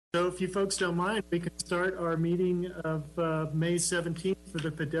So if you folks don't mind, we can start our meeting of May 17th for the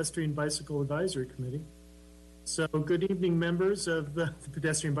Pedestrian Bicycle Advisory Committee. So good evening, members of the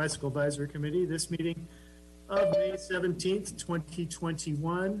Pedestrian Bicycle Advisory Committee. This meeting of May 17th,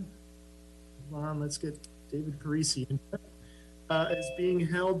 2021. Hold on, let's get David Parisi in here. Is being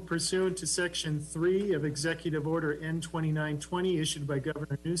held pursuant to Section 3 of Executive Order N2920 issued by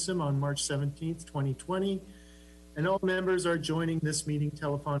Governor Newsom on March 17th, 2020. And all members are joining this meeting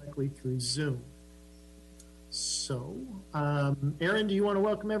telephonically through Zoom. So, Aaron, do you want to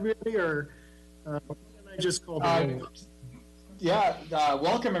welcome everybody, or can I just call the roll? Yeah,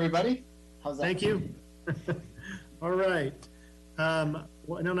 welcome everybody. How's that? Thank you. All right.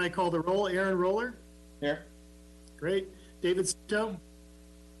 Why don't I call the roll? Aaron Roller? Here. Great. David Sito?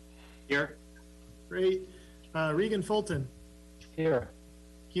 Here. Great. Regan Fulton? Here.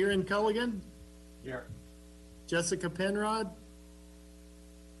 Kieran Culligan? Here. Jessica Penrod?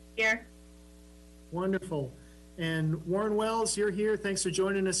 Here. Wonderful. And Warren Wells, you're here. Thanks for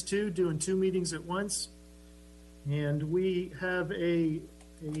joining us too, doing two meetings at once. And we have a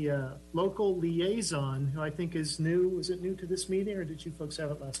local liaison who I think is new. Was it new to this meeting, or did you folks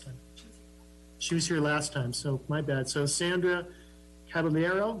have it last time? She was here last time, so my bad. So Sandra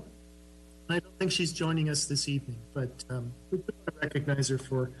Caballero, I don't think she's joining us this evening, but we recognize her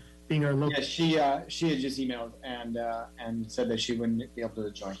for being our local. Yeah, she had just emailed and said that she wouldn't be able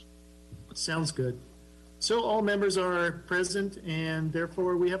to join. Sounds good. So all members are present, and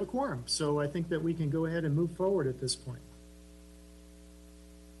therefore we have a quorum. So I think that we can go ahead and move forward at this point.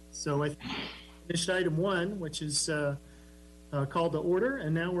 So I finished item 1, which is called to order,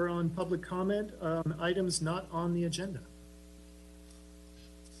 and now we're on public comment on items not on the agenda.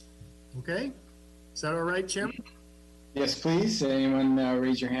 Okay, is that all right, Chairman? Yes, please. Anyone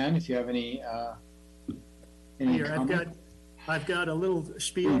raise your hand if you have any Here, comment? I've got a little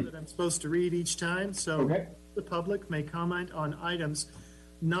spiel that I'm supposed to read each time. So Okay. The public may comment on items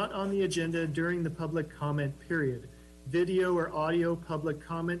not on the agenda during the public comment period. Video or audio public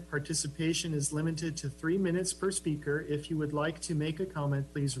comment participation is limited to 3 minutes per speaker. If you would like to make a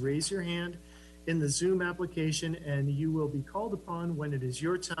comment, please raise your hand in the Zoom application and you will be called upon when it is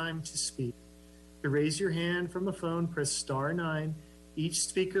your time to speak. To raise your hand from a phone, press *9. Each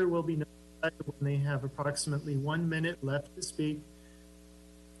speaker will be notified when they have approximately 1 minute left to speak.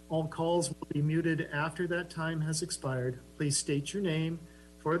 All calls will be muted after that time has expired. Please state your name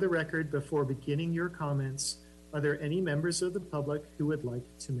for the record before beginning your comments. Are there any members of the public who would like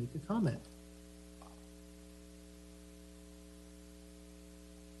to make a comment?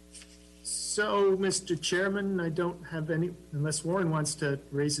 So, Mr. Chairman, I don't have any, unless Warren wants to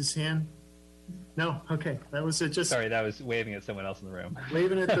raise his hand. No, okay, that was just. Sorry, that was waving at someone else in the room.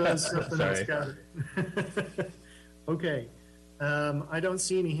 Waving at those, something else Sorry. got it. Okay, I don't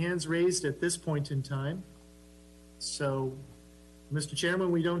see any hands raised at this point in time. So, Mr.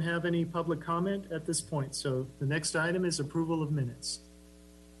 Chairman, we don't have any public comment at this point. So the next item is approval of minutes.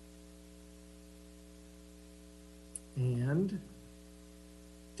 And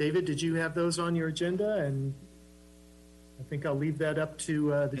David, did you have those on your agenda? And I think I'll leave that up to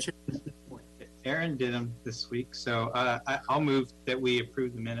the chairman at this point. Aaron did them this week, so I'll move that we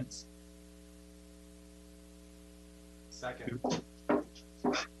approve the minutes. Second.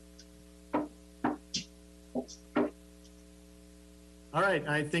 All right,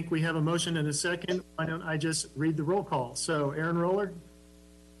 I think we have a motion and a second. Why don't I just read the roll call? So Aaron Roller?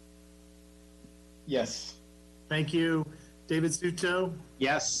 Yes. Thank you. David Suto?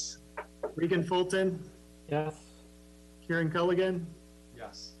 Yes. Regan Fulton? Yes. Kieran Culligan?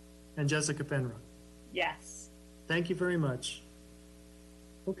 Yes. And Jessica Penrod? Yes. Thank you very much.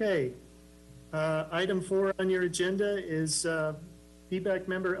 Okay, item 4 on your agenda is feedback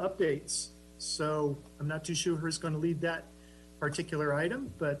member updates. So I'm not too sure who's going to lead that particular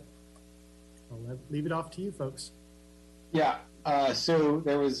item, but I'll leave it off to you folks. Yeah. So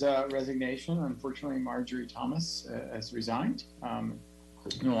there was a resignation. Unfortunately, Marjorie Thomas has resigned.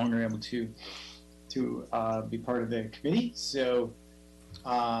 No longer able to be part of the committee. So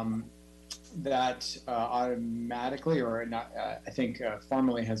that automatically, or not, I think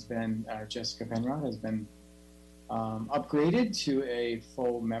formally has been Jessica Penrod has been upgraded to a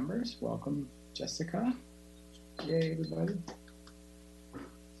full member. Welcome, Jessica. Yay, everybody.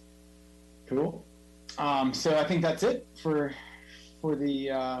 Cool. So I think that's it for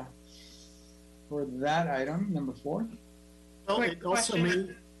the for that item, number 4. Oh, Quick it also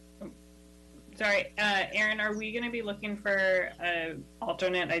question. Sorry, Aaron, are we going to be looking for an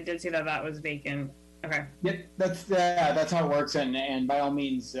alternate? I did see that that was vacant. Okay. Yep, that's how it works, and by all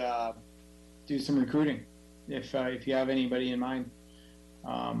means, do some recruiting if you have anybody in mind.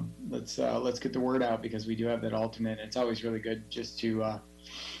 let's get the word out because we do have that alternate. It's always really good just to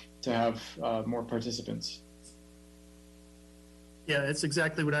have more participants. Yeah, it's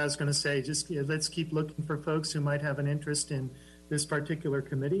exactly what I was going to say. Just let's keep looking for folks who might have an interest in this particular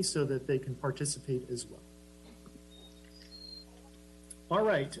committee so that they can participate as well. All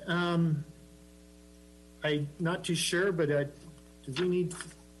right. I'm not too sure, but do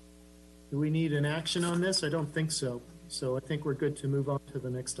we need an action on this? I don't think so. So I think we're good to move on to the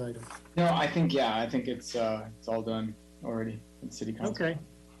next item. No, I think it's all done already in City Council. Okay.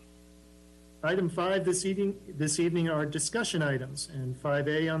 Item 5 this evening are discussion items, and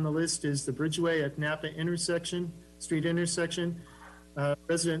 5A on the list is the Bridgeway at Napa street intersection,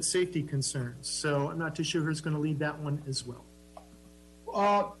 resident safety concerns. So I'm not too sure who's going to lead that one as well.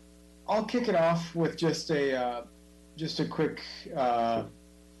 I'll kick it off with just a quick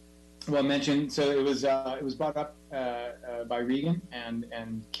mention. So it was brought up by Regan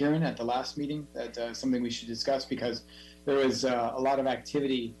and Kieran at the last meeting that something we should discuss because there was a lot of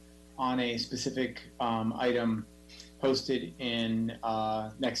activity on a specific item posted in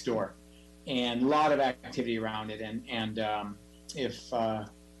Nextdoor, and a lot of activity around it. And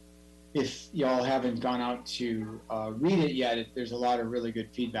if y'all haven't gone out to read it yet, there's a lot of really good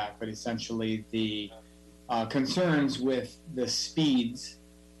feedback. But essentially, the concerns with the speeds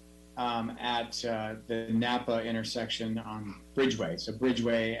at the Napa intersection on Bridgeway, so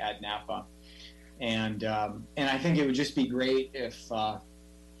Bridgeway at Napa, and I think it would just be great if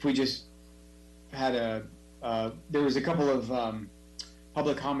we just had there was a couple of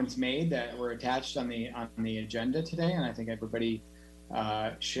public comments made that were attached on the agenda today, and I think everybody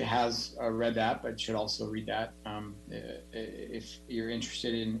has read that, but should also read that if you're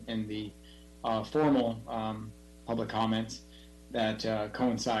interested in the formal public comments that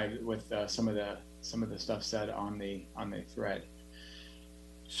coincide with some of the stuff said on the thread.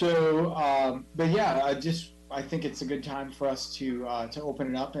 So, but yeah, I think it's a good time for us to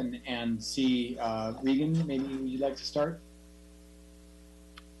open it up and see. Regan, maybe you'd like to start?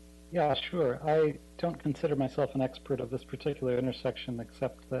 Yeah, sure. I don't consider myself an expert of this particular intersection,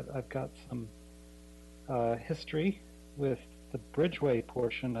 except that I've got some history with the Bridgeway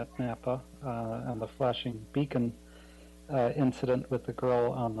portion at Napa and the flashing beacon incident with the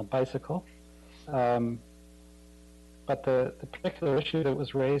girl on the bicycle. But the particular issue that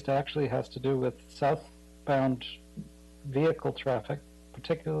was raised actually has to do with southbound vehicle traffic,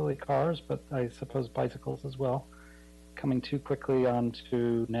 particularly cars, but I suppose bicycles as well, coming too quickly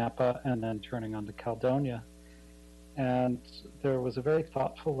onto Napa and then turning onto Caledonia. And there was a very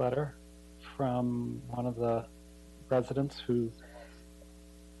thoughtful letter from one of the residents who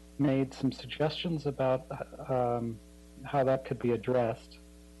made some suggestions about how that could be addressed.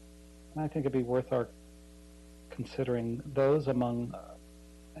 And I think it'd be worth our considering those among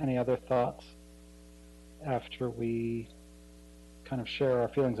any other thoughts after we kind of share our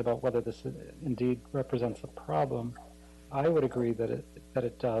feelings about whether this indeed represents a problem. I would agree that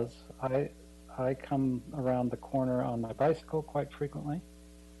it does. I come around the corner on my bicycle quite frequently.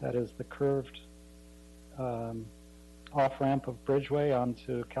 That is the curved off-ramp of Bridgeway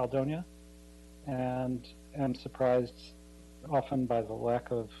onto Caledonia, and am surprised often by the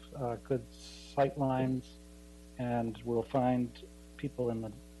lack of good sight lines, and will find people in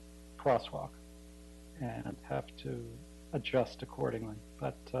the crosswalk and have to adjust accordingly.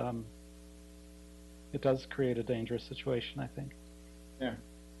 But it does create a dangerous situation, I think. Yeah.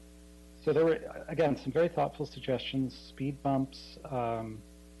 So there were, again, some very thoughtful suggestions: speed bumps,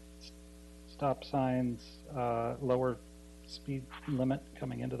 stop signs, lower speed limit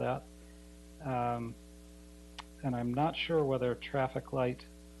coming into that. And I'm not sure whether traffic light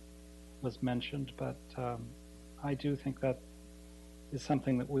was mentioned, but I do think that is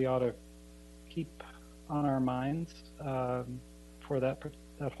something that we ought to keep on our minds for that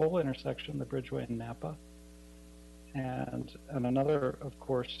whole intersection, the Bridgeway and Napa. And another, of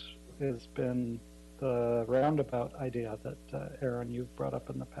course, has been the roundabout idea that Aaron, you've brought up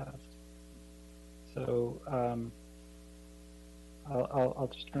in the past. So I'll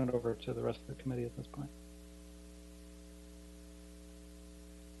just turn it over to the rest of the committee at this point.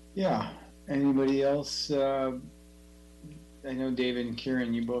 Yeah. Anybody else? I know David and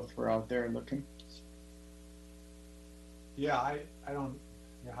Kieran, you both were out there looking. Yeah, I don't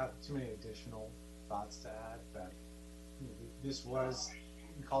have too many additional thoughts to add, but this was,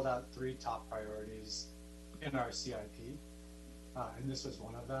 we called out 3 top priorities in our CIP, and this was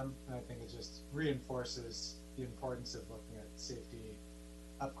one of them. And I think it just reinforces the importance of looking at safety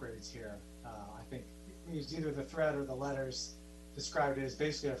upgrades here. I think it was either the thread or the letters described it as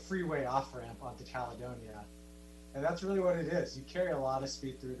basically a freeway off-ramp onto Caledonia. And that's really what it is. You carry a lot of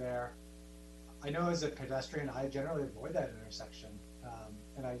speed through there. I know as a pedestrian, I generally avoid that intersection.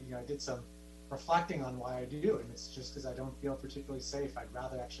 And I did some reflecting on why I do, and it's just because I don't feel particularly safe. I'd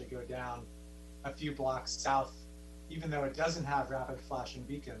rather actually go down a few blocks south, even though it doesn't have rapid flashing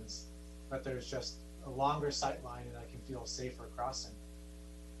beacons, but there's just a longer sight line and I can feel safer crossing.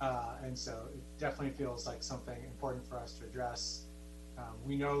 And so it definitely feels like something important for us to address.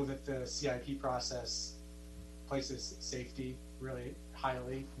 We know that the CIP process places safety really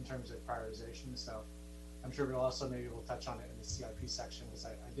highly in terms of prioritization. So I'm sure we'll touch on it in the CIP section, because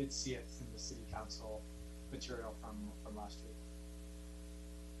I did see it in the city council material from last week.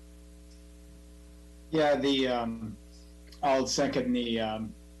 Yeah, I'll second the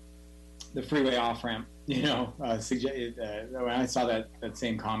freeway off ramp. When I saw that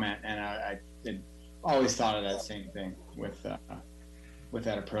same comment, and I always thought of that same thing with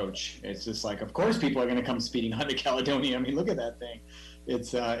that approach. It's just like, of course, people are going to come speeding onto Caledonia. I mean, look at that thing.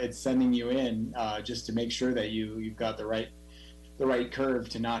 It's sending you in just to make sure that you've got the right curve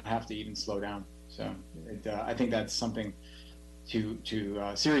to not have to even slow down. So I think that's something to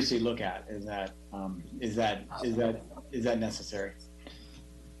seriously look at. Is that necessary?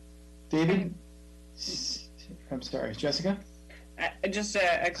 David, I'm sorry, Jessica. Just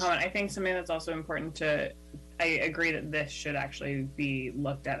a comment. I think something that's also important I agree that this should actually be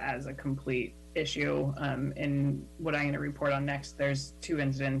looked at as a complete issue. In what I'm going to report on next, there's 2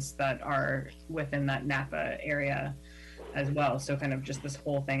 incidents that are within that Napa area as well. So kind of just this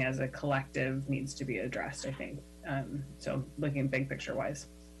whole thing as a collective needs to be addressed, I think. So looking big picture wise.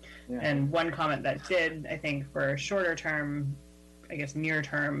 Yeah. And one comment that did, I think, for shorter term, I guess near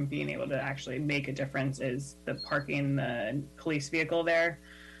term, being able to actually make a difference is the parking the police vehicle there.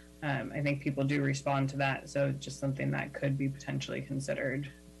 I think people do respond to that. So just something that could be potentially considered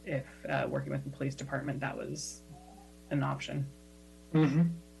if working with the police department, that was an option. Mm-hmm.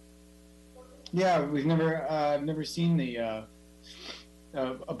 Yeah, we've never seen a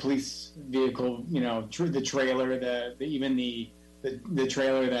police vehicle, the trailer, the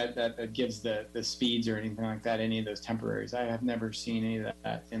trailer that gives the speeds or anything like that, any of those temporaries. I have never seen any of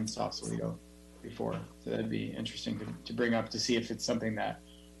that in Sausalito before. So that'd be interesting to bring up, to see if it's something that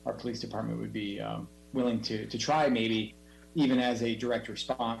our police department would be willing to try, maybe even as a direct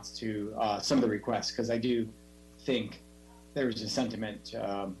response to some of the requests. Because I do think there was a sentiment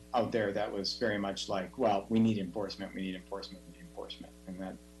out there that was very much like, well, we need enforcement, and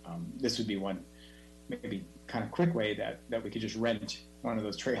that this would be one maybe kind of quick way that we could just rent one of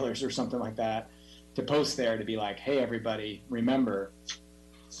those trailers or something like that to post there, to be like, hey, everybody, remember,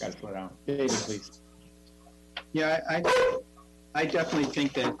 got to slow down. David, please. Yeah, I definitely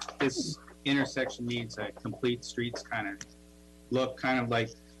think that this intersection needs a complete streets kind of look, kind of like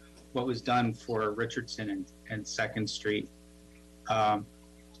what was done for Richardson and 2nd Street. And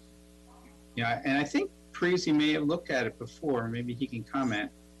I think Parisi may have looked at it before. Maybe he can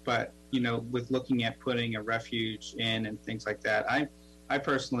comment. But, with looking at putting a refuge in and things like that, I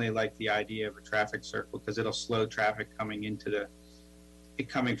personally like the idea of a traffic circle, because it'll slow traffic coming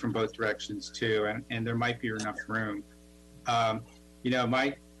from both directions too, and there might be enough room.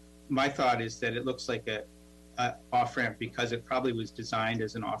 My thought is that it looks like a off-ramp because it probably was designed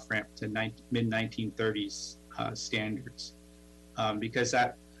as an off-ramp to mid-1930s standards, because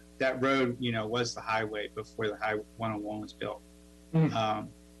that road, was the highway before the Highway 101 was built.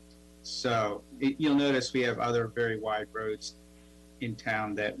 So you'll notice we have other very wide roads in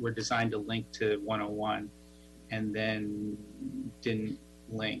town that were designed to link to 101 and then didn't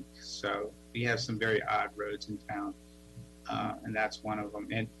link. So we have some very odd roads in town, and that's one of them.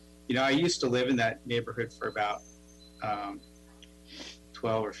 And I used to live in that neighborhood for about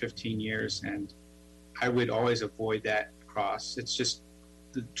 12 or 15 years, and I would always avoid that cross. It's just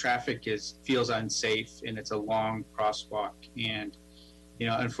the traffic feels unsafe, and it's a long crosswalk. And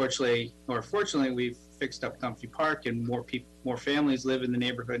unfortunately or fortunately, we've fixed up Comfy Park, and more families live in the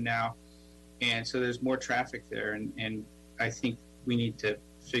neighborhood now, and so there's more traffic there. And I think we need to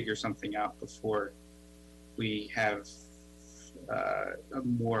figure something out before we have a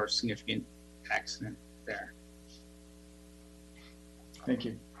more significant accident there. Thank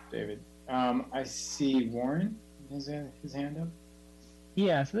you, David. I see Warren has his hand up.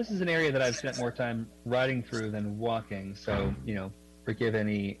 Yeah, so this is an area that I've spent more time riding through than walking, so forgive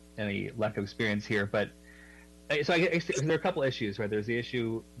any lack of experience here. But so I guess there are a couple issues, right? There's the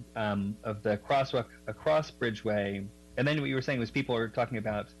issue of the crosswalk across Bridgeway, and then what you were saying was people are talking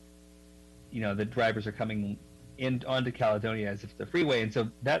about, the drivers are coming in onto Caledonia as if the freeway, and so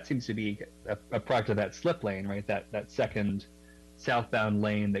that seems to be a product of that slip lane, right? That second southbound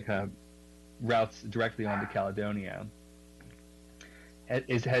lane that kind of routes directly onto Caledonia.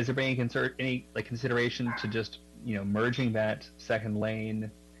 Has there been any consideration to just merging that second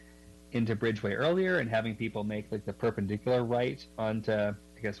lane into Bridgeway earlier and having people make the perpendicular right onto, I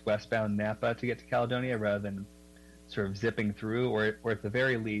guess, westbound Napa to get to Caledonia rather than sort of zipping through, or at the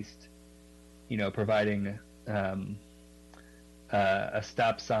very least, providing a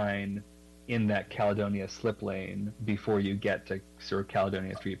stop sign in that Caledonia slip lane before you get to sort of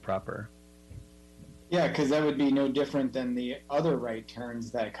Caledonia Street proper. Yeah, because that would be no different than the other right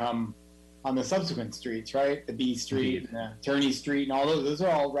turns that come on the subsequent streets, right? The B Street and the Turney Street and all those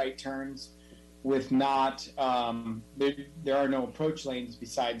are all right turns with not, there are no approach lanes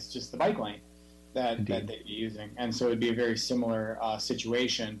besides just the bike lane that they'd be using. And so it'd be a very similar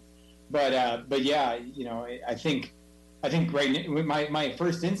situation. But yeah, I think right now, my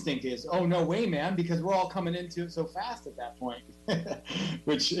first instinct is, oh, no way, man, because we're all coming into it so fast at that point,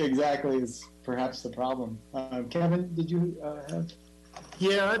 which exactly is perhaps the problem. Kevin, did you have?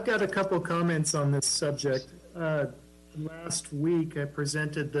 Yeah, I've got a couple comments on this subject. Last week, I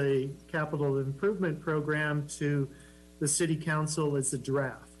presented the capital improvement program to the city council as a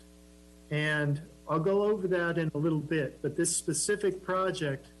draft. And I'll go over that in a little bit, but this specific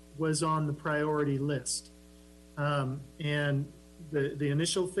project was on the priority list. And the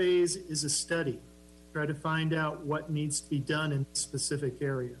initial phase is a study, try to find out what needs to be done in a specific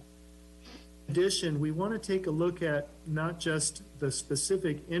area. In addition, we want to take a look at not just the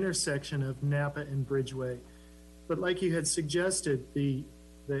specific intersection of Napa and Bridgeway, but like you had suggested, the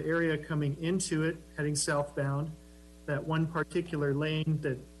area coming into it, heading southbound, that one particular lane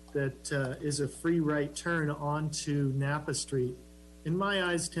that is a free right turn onto Napa Street, in my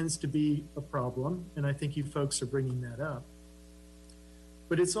eyes tends to be a problem, and I think you folks are bringing that up.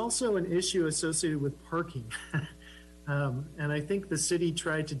 But it's also an issue associated with parking. And I think the city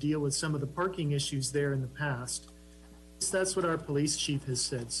tried to deal with some of the parking issues there in the past. So that's what our police chief has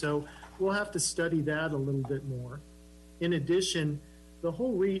said. So we'll have to study that a little bit more. In addition, the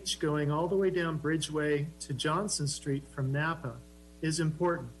whole reach going all the way down Bridgeway to Johnson Street from Napa is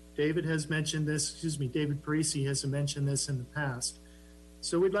important. David has mentioned this, David Parisi has mentioned this in the past.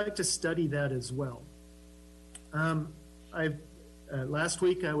 So we'd like to study that as well. Last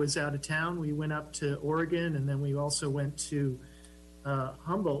week I was out of town. We went up to Oregon, and then we also went to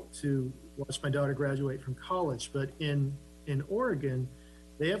Humboldt to watch my daughter graduate from college. But in Oregon,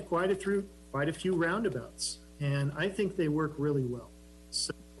 they have quite a few roundabouts, and I think they work really well.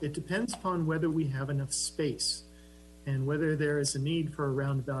 So it depends upon whether we have enough space and whether there is a need for a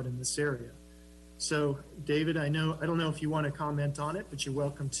roundabout in this area. So David, I don't know if you want to comment on it, but you're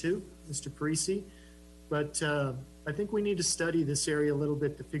welcome to, Mr. Parisi. But I think we need to study this area a little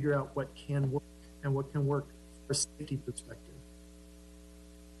bit to figure out what can work and what can work from a safety perspective.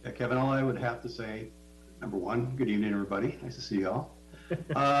 Yeah, Kevin, all I would have to say, number one, good evening, everybody. Nice to see you all.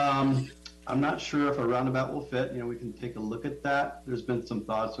 I'm not sure if a roundabout will fit. We can take a look at that. There's been some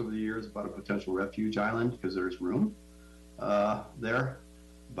thoughts over the years about a potential refuge island because there's room there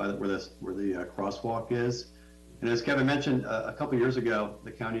where the crosswalk is. And as Kevin mentioned, a couple years ago,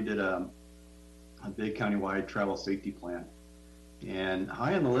 the county did a big countywide travel safety plan. And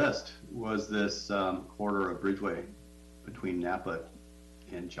high on the list was this corridor of Bridgeway between Napa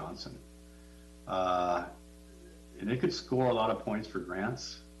and Johnson. And it could score a lot of points for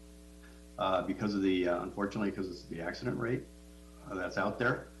grants because of unfortunately, because of the accident rate that's out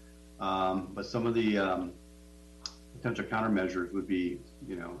there. But some of the potential countermeasures would be,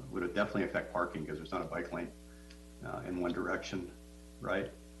 would definitely affect parking because there's not a bike lane in one direction,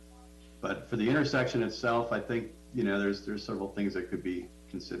 right? But for the intersection itself, I think, there's several things that could be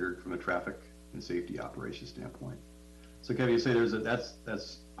considered from a traffic and safety operation standpoint. So Kevin, you say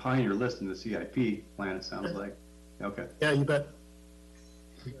that's high on your list in the CIP plan, it sounds like. Okay. Yeah, you bet.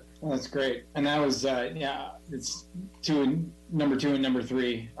 Well, that's great. And that was, it's number 2 and number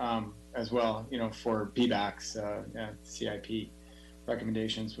 3 as well, for PBAC's CIP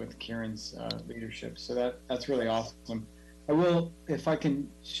recommendations with Kieran's leadership. So that's really awesome. I will, if I can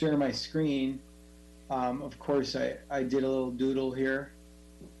share my screen, of course, I did a little doodle here.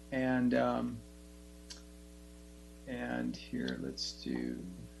 And here, let's do,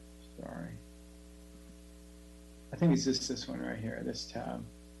 sorry. I think it's just this one right here, this tab.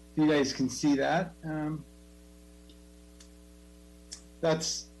 You guys can see that.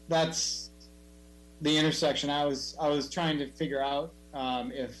 That's the intersection. I was trying to figure out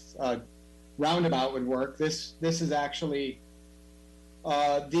if roundabout would work. This is actually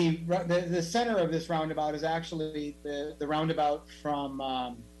the center of this roundabout is actually the roundabout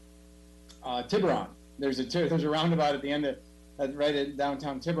from Tiburon. There's a roundabout at the end right at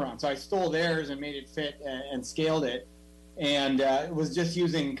downtown Tiburon. So I stole theirs and made it fit and scaled it, and was just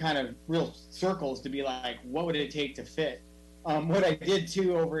using kind of real circles to be like, what would it take to fit? What I did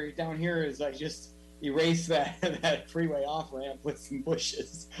too over down here is I just erased that freeway off ramp with some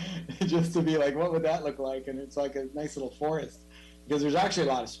bushes, just to be like, what would that look like? And it's like a nice little forest, because there's actually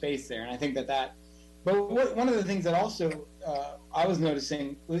a lot of space there, and I think that. But one of the things that also I was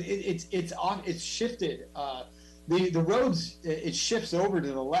noticing, it's shifted. The roads, it shifts over to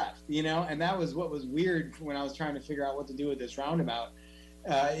the left, and that was what was weird when I was trying to figure out what to do with this roundabout.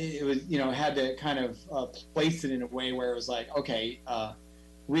 It was, had to kind of place it in a way where it was like, okay,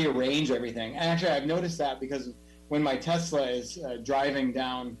 rearrange everything. And actually, I've noticed that because when my Tesla is driving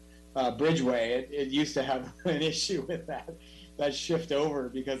down Bridgeway, it used to have an issue with that shift over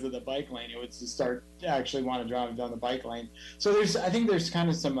because of the bike lane. It would just start to actually want to drive down the bike lane. So I think there's kind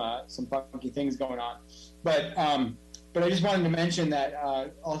of some funky things going on. But I just wanted to mention that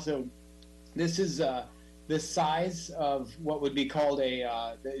also, this is this size of what would be called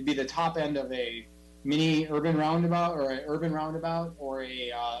it'd be the top end of a mini urban roundabout or an urban roundabout or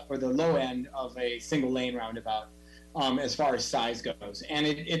the low end of a single lane roundabout. As far as size goes, and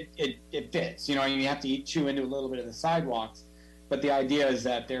it fits. You have to chew into a little bit of the sidewalks. But the idea is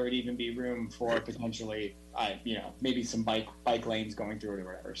that there would even be room for potentially, maybe some bike lanes going through it or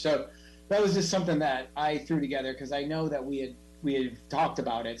whatever. So that was just something that I threw together because I know that we had talked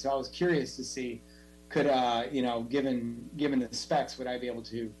about it. So I was curious to see, could given the specs, would I be able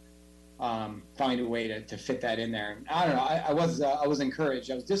to find a way to fit that in there? And I don't know. I was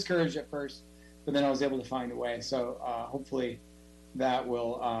encouraged. I was discouraged at first, but then I was able to find a way. So hopefully that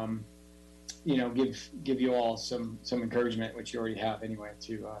will. Give you all some encouragement, which you already have anyway,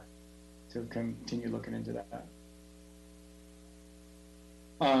 to continue looking into that.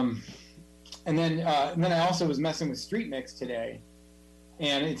 And then I also was messing with Street Mix today,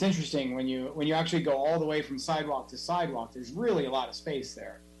 and it's interesting when you actually go all the way from sidewalk to sidewalk. There's really a lot of space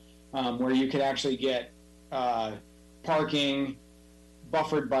there, where you could actually get parking,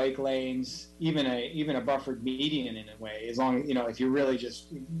 buffered bike lanes, even a buffered median in a way, as long as, if you really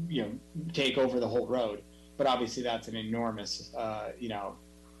just, take over the whole road. But obviously that's an enormous,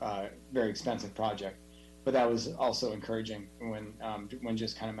 very expensive project. But that was also encouraging when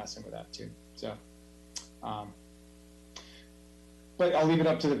just kind of messing with that too. So, but I'll leave it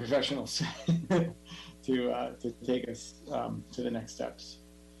up to the professionals to take us to the next steps.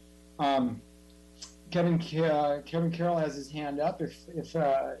 Kevin Carroll has his hand up. If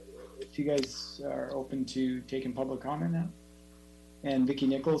you guys are open to taking public comment now, and Vicki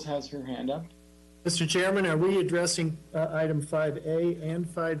Nichols has her hand up. Mr. Chairman, are we addressing item 5A and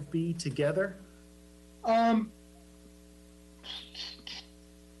 5B together? That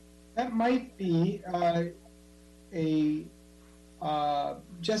might be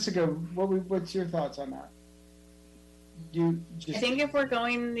Jessica. What's your thoughts on that? I think if we're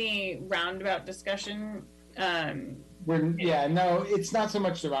going the roundabout discussion, it's not so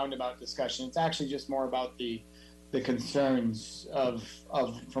much the roundabout discussion. It's actually just more about the concerns of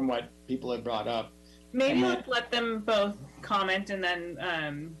from what people have brought up. Maybe let's let them both comment, and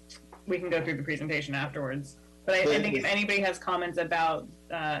then we can go through the presentation afterwards. But I think if anybody has comments about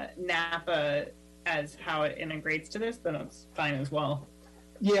Napa as how it integrates to this, then it's fine as well.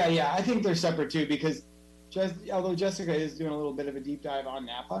 Yeah, I think they're separate too, because although Jessica is doing a little bit of a deep dive on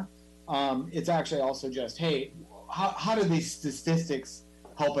Napa, it's actually also just, hey, how do these statistics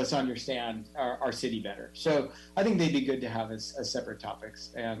help us understand our city better? So I think they'd be good to have as separate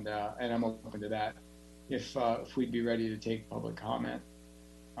topics, and I'm open to that if we'd be ready to take public comment.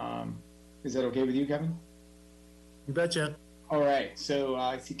 Is that okay with you, Kevin? You betcha. All right, so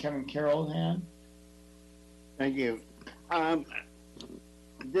I see Kevin Carroll's hand. Thank you.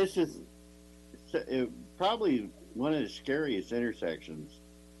 This is probably one of the scariest intersections.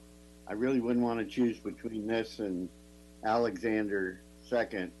 I really wouldn't want to choose between this and Alexander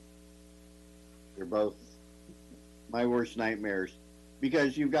 2nd. They're both my worst nightmares,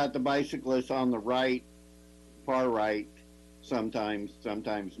 because you've got the bicyclists on the right, far right, sometimes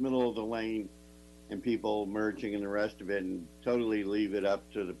middle of the lane, and people merging in the rest of it, and totally leave it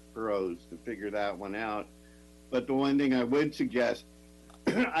up to the pros to figure that one out. But the one thing I would suggest,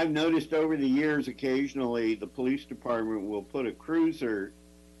 I've noticed over the years, occasionally the police department will put a cruiser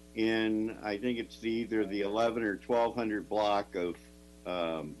in, I think it's either the 11 or 1200 block of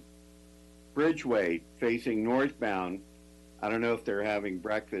Bridgeway facing northbound. I don't know if they're having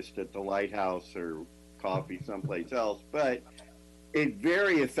breakfast at the lighthouse or coffee someplace else, but it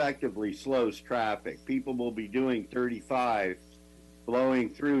very effectively slows traffic. People will be doing 35,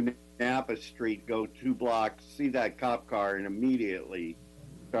 blowing through Napa Street, go 2 blocks, see that cop car, and immediately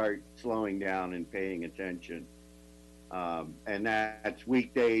start slowing down and paying attention. And that's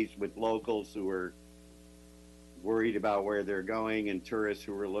weekdays with locals who are worried about where they're going and tourists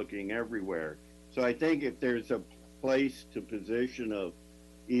who are looking everywhere. So I think if there's a place to position of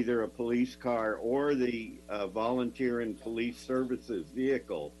either a police car or the volunteer and police services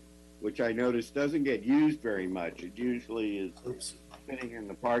vehicle, which I notice doesn't get used very much. It usually is sitting in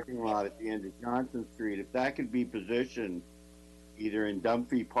the parking lot at the end of Johnson Street. If that could be positioned either in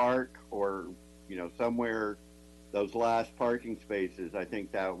Dunphy Park or, somewhere those last parking spaces, I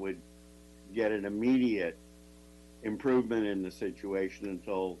think that would get an immediate improvement in the situation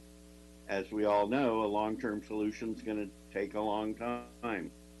until, as we all know, a long-term solution is going to take a long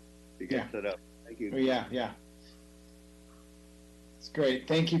time to get set up. Thank you. Oh, yeah. It's great.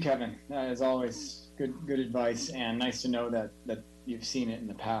 Thank you, Kevin. As always, good advice, and nice to know that you've seen it in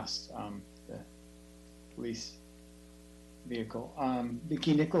the past, the police vehicle.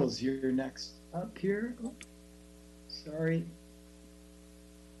 Vicki Nichols, you're next up here. Oh, sorry.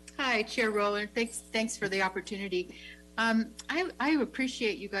 Hi, Chair Rowland. Thanks for the opportunity. I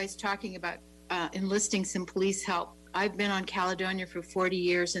appreciate you guys talking about enlisting some police help. I've been on Caledonia for 40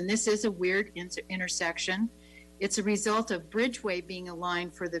 years, and this is a weird intersection. It's a result of Bridgeway being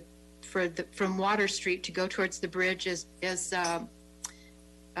aligned from Water Street to go towards the bridge, as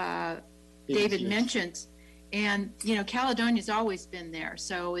David mentioned. And Caledonia's always been there,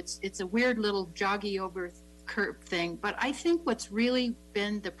 so it's a weird little joggy over curb thing. But I think what's really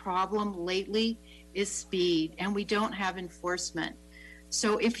been the problem lately is speed, and we don't have enforcement.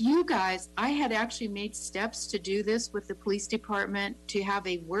 So if you guys, I had actually made steps to do this with the police department, to have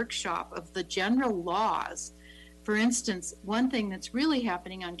a workshop of the general laws. For instance, one thing that's really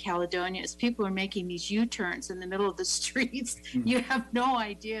happening on Caledonia is people are making these U-turns in the middle of the streets. You have no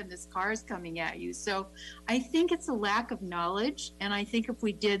idea, and this car is coming at you. So I think it's a lack of knowledge, and I think if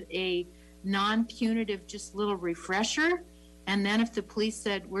we did a non-punitive, just little refresher, and then if the police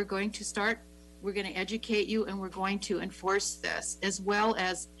said, we're going to educate you and we're going to enforce this, as well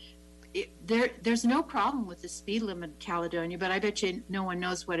as there's no problem with the speed limit in Caledonia, but I bet you no one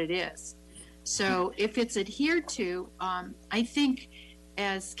knows what it is. So if it's adhered to, I think,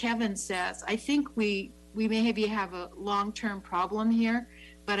 as Kevin says, I think we maybe have a long-term problem here,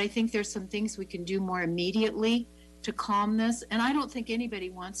 but I think there's some things we can do more immediately to calm this. And I don't think anybody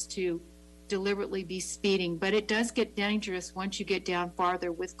wants to deliberately be speeding, but it does get dangerous once you get down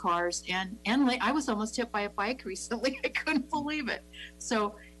farther with cars. And I was almost hit by a bike recently. I couldn't believe it.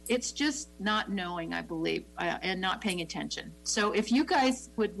 So it's just not knowing, I believe, and not paying attention. So if you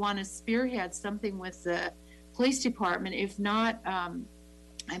guys would want to spearhead something with the police department, if not, I'm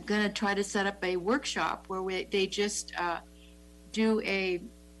going to try to set up a workshop where they just do a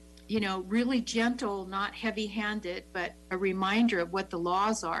really gentle, not heavy-handed, but a reminder of what the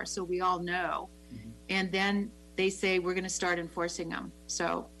laws are, so we all know. Mm-hmm. And then they say we're going to start enforcing them.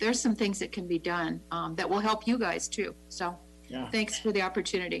 So there's some things that can be done that will help you guys too. So thanks for the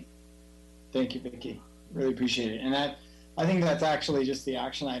opportunity. Thank you, Vicki. Really appreciate it. And I think that's actually just the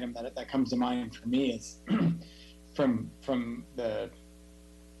action item that comes to mind for me is from the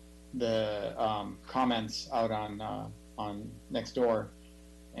comments out on next door.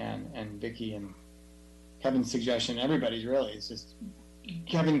 And Vicki and Kevin's suggestion, everybody's really, it's just,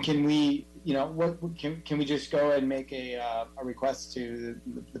 Kevin, can we, can we just go and make a request to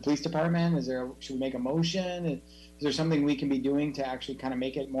the police department? Should we make a motion? Is there something we can be doing to actually kind of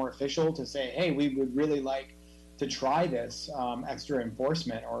make it more official, to say, hey, we would really like to try this extra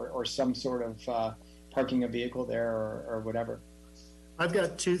enforcement or some sort of parking a vehicle there or whatever? I've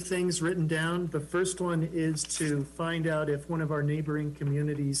got two things written down. The first one is to find out if one of our neighboring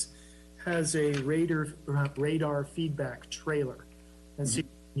communities has a radar feedback trailer and see if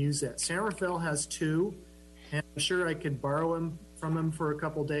we can use that. San Rafael has two, and I'm sure I could borrow them from them for a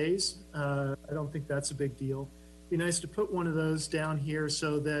couple days. I don't think that's a big deal. It'd be nice to put one of those down here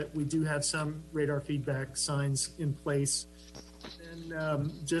so that we do have some radar feedback signs in place.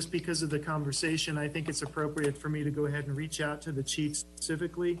 And just because of the conversation, I think it's appropriate for me to go ahead and reach out to the chief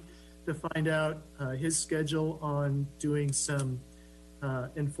specifically to find out his schedule on doing some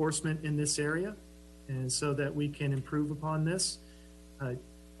enforcement in this area, and so that we can improve upon this.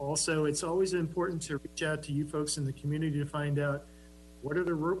 Also, it's always important to reach out to you folks in the community to find out what are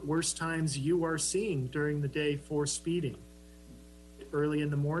the worst times you are seeing during the day for speeding. Early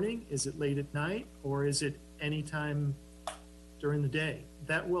in the morning? Is it late at night? Or is it any time during the day?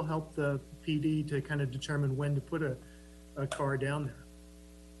 That will help the PD to kind of determine when to put a car down there.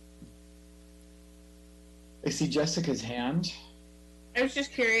 I see Jessica's hand. I was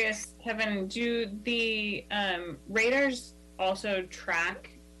just curious, Kevin, do the radars also track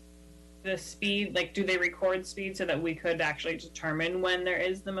the speed? Like, do they record speed so that we could actually determine when there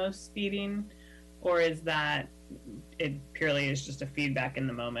is the most speeding? Or is that it purely is just a feedback in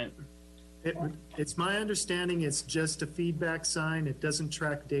the moment? It's my understanding it's just a feedback sign. It doesn't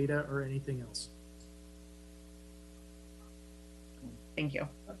track data or anything else. Thank you.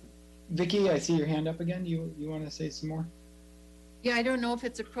 Vicky, I see your hand up again. You want to say some more? Yeah, I don't know if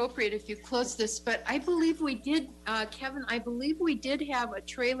it's appropriate if you close this, but I believe we did, Kevin, I believe we did have a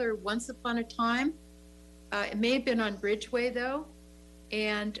trailer once upon a time. It may have been on Bridgeway though.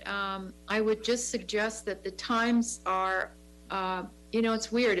 And I would just suggest that the times are,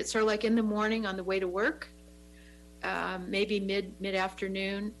 it's weird. It's sort of like in the morning on the way to work, maybe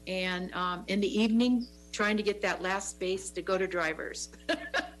mid-afternoon, and in the evening, trying to get that last space to go to drivers.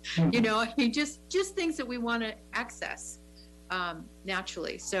 Just things that we want to access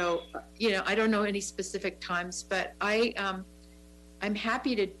naturally. So, I don't know any specific times, but I'm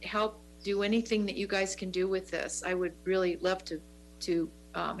happy to help do anything that you guys can do with this. I would really love to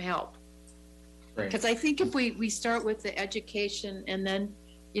help. Because I think if we start with the education and then,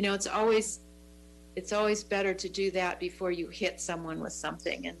 it's always better to do that before you hit someone with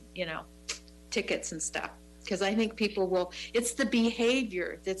something and, tickets and stuff. Because I think people it's the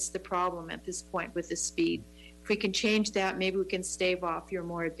behavior that's the problem at this point with the speed. If we can change that, maybe we can stave off your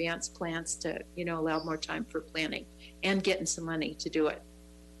more advanced plans to, allow more time for planning and getting some money to do it.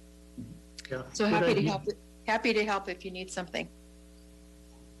 Yeah. So happy to help if you need something.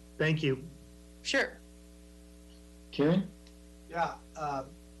 Thank you. Sure. Kieran? Yeah.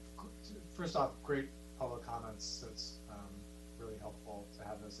 First off, great public comments. It's really helpful to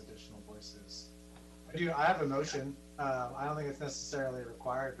have those additional voices. I have a motion. I don't think it's necessarily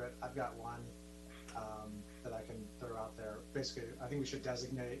required, but I've got one that I can throw out there. Basically, I think we should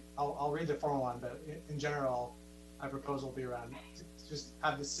designate, I'll read the formal one, but in general, my proposal will be around just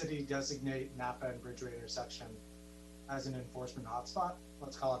have the city designate Napa and Bridgeway intersection as an enforcement hotspot.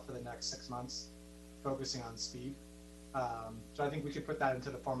 Let's call it for the next 6 months, focusing on speed. So I think we could put that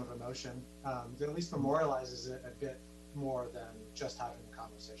into the form of a motion that at least memorializes it a bit more than just having the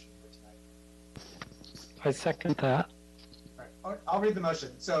conversation here tonight. I second that. All right, I'll read the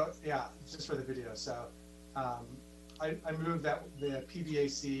motion. So yeah, just for the video. So I move that the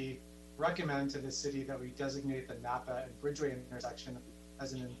PBAC recommend to the city that we designate the Napa and Bridgeway intersection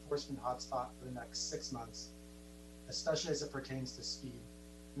as an enforcement hotspot for the next 6 months, especially as it pertains to speed,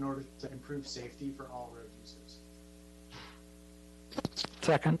 in order to improve safety for all road users.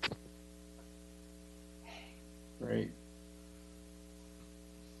 Second. Great.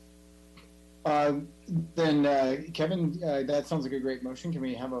 Then Kevin, that sounds like a great motion. Can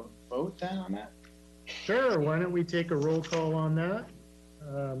we have a vote then on that? Sure. Why don't we take a roll call on that?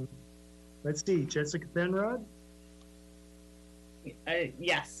 Let's see. Jessica Penrod?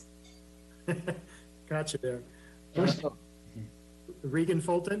 Yes. Gotcha there. First vote. Regan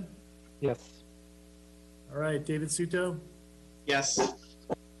Fulton? Yes. All right. David Suto? Yes.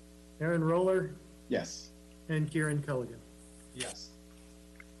 Aaron Roller? Yes. And Kieran Culligan? Yes.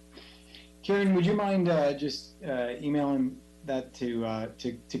 Kieran, would you mind just emailing that to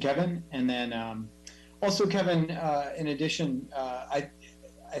Kevin? And then also, Kevin, in addition, I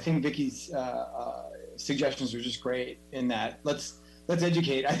think Vicky's suggestions are just great in that let's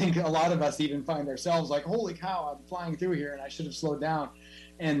educate. I think a lot of us even find ourselves like, holy cow, I'm flying through here and I should have slowed down.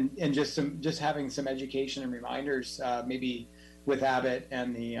 And just having some education and reminders, maybe with Abbott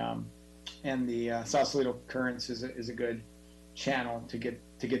and the Sausalito Currents is a good channel to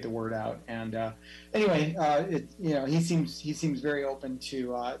get the word out. And anyway, he seems very open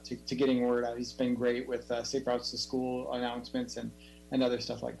to getting word out. He's been great with safe routes to school announcements and other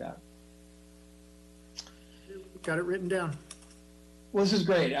stuff like that. Got it written down. Well, this is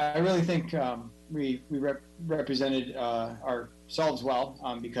great. I really think we represented ourselves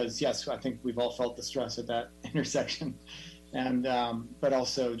well because yes, I think we've all felt the stress at that intersection, and but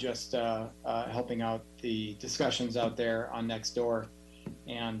also just helping out the discussions out there on next door,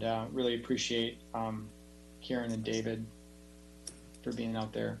 and really appreciate Kieran and David for being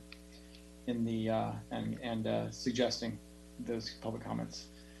out there in the and suggesting those public comments.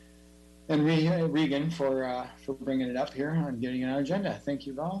 And Regan for bringing it up here and getting it on our agenda. Thank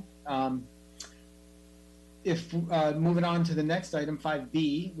you all. If moving on to the next item,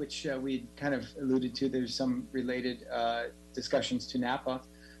 5B, which we kind of alluded to, there's some related discussions to Napa,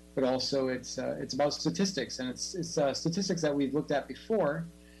 but also it's about statistics, and it's statistics that we've looked at before.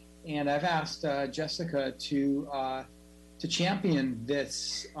 And I've asked Jessica to champion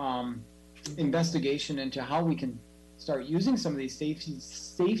this investigation into how we can start using some of these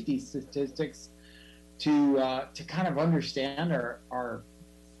safety statistics to kind of understand our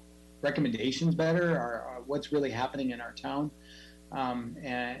recommendations better, our what's really happening in our town, and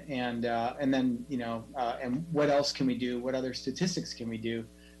then and what else can we do? What other statistics can we do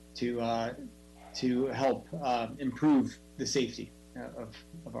to help improve the safety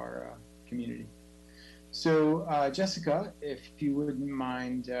of our community? So, Jessica, if you wouldn't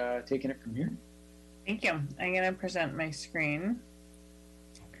mind taking it from here. Thank you. I'm going to present my screen.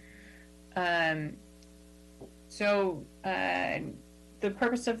 So the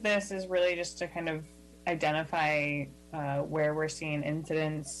purpose of this is really just to kind of identify where we're seeing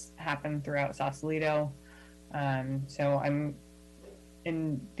incidents happen throughout Sausalito. So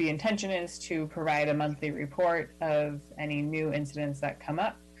the intention is to provide a monthly report of any new incidents that come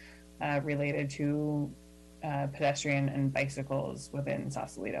up related to pedestrian and bicycles within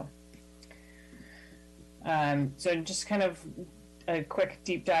Sausalito. So just kind of a quick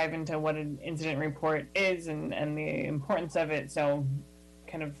deep dive into what an incident report is and the importance of it. So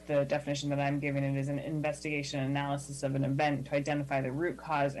kind of the definition that I'm giving it is an investigation and analysis of an event to identify the root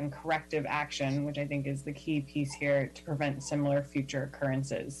cause and corrective action, which I think is the key piece here to prevent similar future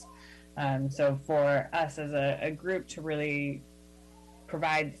occurrences. So for us as a group to really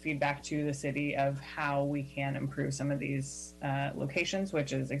provide feedback to the city of how we can improve some of these locations,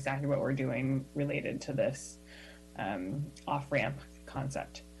 which is exactly what we're doing related to this off-ramp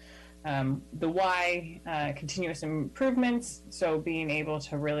concept. The why, continuous improvements, so being able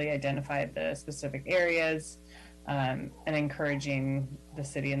to really identify the specific areas and encouraging the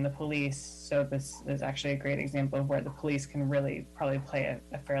city and the police. So this is actually a great example of where the police can really probably play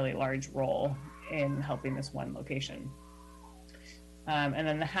a fairly large role in helping this one location. And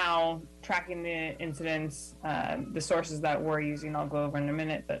then the how, tracking the incidents, the sources that we're using, I'll go over in a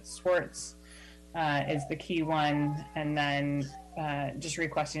minute, but SWORTS is the key one. And then just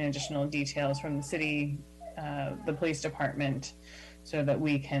requesting additional details from the city, the police department, so that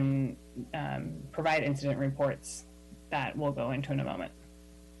we can provide incident reports that we'll go into in a moment.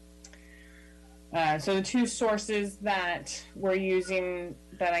 So the two sources that we're using,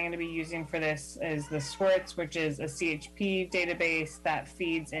 that I'm going to be using for this, is the SWORTS, which is a CHP database that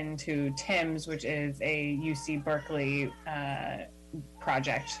feeds into TIMS, which is a UC Berkeley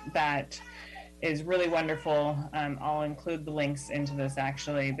project that is really wonderful. I'll include the links into this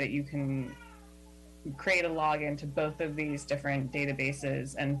actually, but you can create a login to both of these different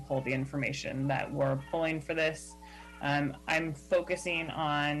databases and pull the information that we're pulling for this. I'm focusing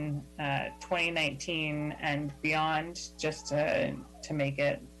on 2019 and beyond, just to make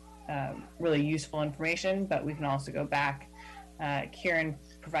it really useful information, but we can also go back. Kieran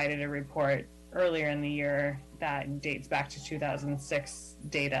provided a report earlier in the year that dates back to 2006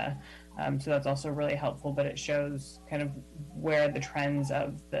 data, so that's also really helpful, but it shows kind of where the trends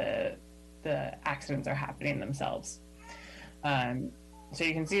of the accidents are happening themselves. So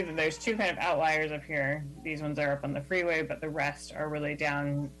you can see that there's two kind of outliers up here. These ones are up on the freeway, but the rest are really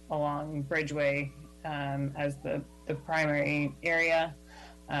down along Bridgeway as the primary area.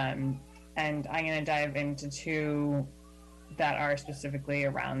 And I'm going to dive into two that are specifically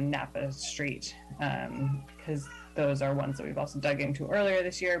around Napa Street, because those are ones that we've also dug into earlier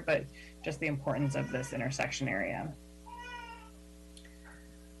this year, but just the importance of this intersection area.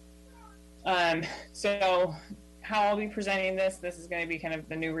 So how I'll be presenting this is going to be kind of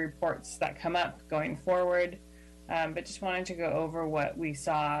the new reports that come up going forward, but just wanted to go over what we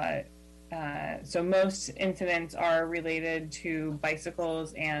saw. So most incidents are related to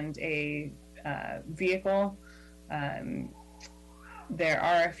bicycles and a vehicle. There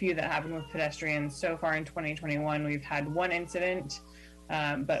are a few that happen with pedestrians. So far in 2021, we've had one incident,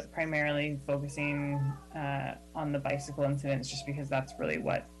 but primarily focusing on the bicycle incidents, just because that's really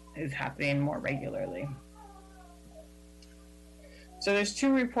what is happening more regularly. So there's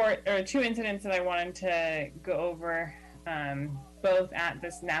two incidents that I wanted to go over, both at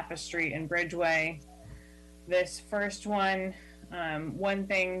this Napa Street and Bridgeway. This first one, one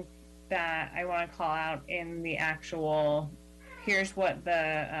thing that I want to call out in the actual, here's what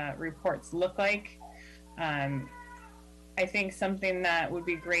the reports look like. I think something that would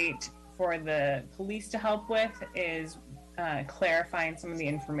be great for the police to help with is clarifying some of the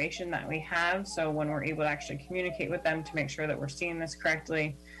information that we have, so when we're able to actually communicate with them to make sure that we're seeing this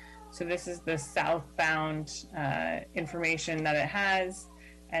correctly. So this is the southbound information that it has,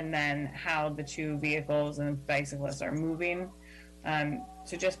 and then how the two vehicles and bicyclists are moving.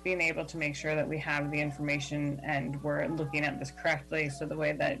 So just being able to make sure that we have the information and we're looking at this correctly. So the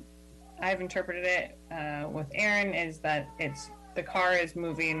way that I've interpreted it with Aaron is that it's the car is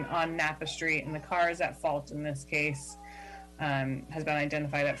moving on Napa Street, and the car is at fault in this case, has been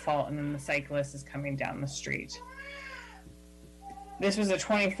identified at fault, and then the cyclist is coming down the street. This was a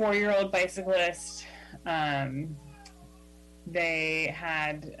 24-year-old bicyclist. They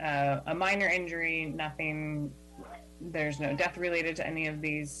had a minor injury, nothing, there's no death related to any of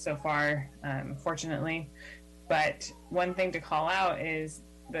these so far, fortunately. But one thing to call out is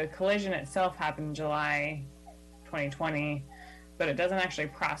the collision itself happened in July 2020, but it doesn't actually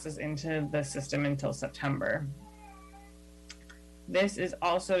process into the system until September. This is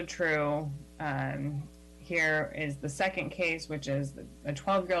also true. Here is the second case, which is a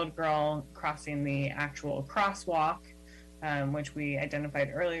 12-year-old girl crossing the actual crosswalk, which we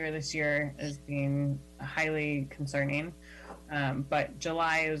identified earlier this year as being highly concerning. But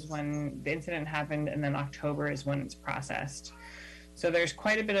July is when the incident happened, and then October is when it's processed. So there's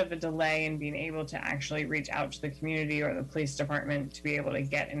quite a bit of a delay in being able to actually reach out to the community or the police department to be able to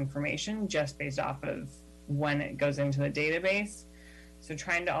get information just based off of when it goes into the database. So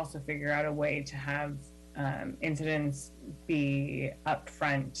trying to also figure out a way to have incidents be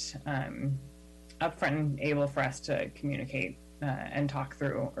upfront and able for us to communicate and talk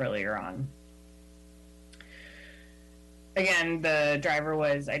through earlier on. Again, the driver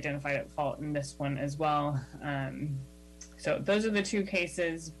was identified at fault in this one as well. So those are the two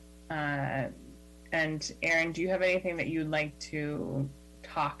cases. And Aaron, do you have anything that you'd like to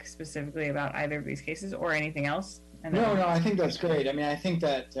talk specifically about either of these cases or anything else? No, I think that's great. I mean, I think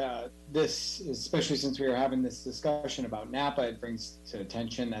that this, especially since we are having this discussion about Napa, it brings to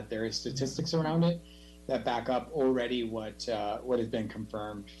attention that there is statistics around it that back up already what has been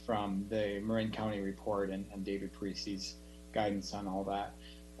confirmed from the Marin County report and David Parisi's guidance on all that.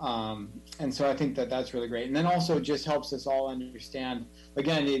 And so I think that that's really great. And then also just helps us all understand,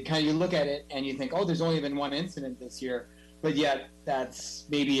 again, you look at it and you think, oh, there's only been one incident this year, but yet that's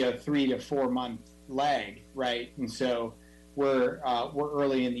maybe a 3 to 4 month lag, right? And so we're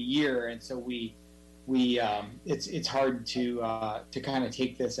early in the year, and so it's hard to kind of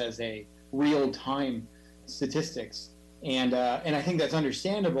take this as a real time statistics, and I think that's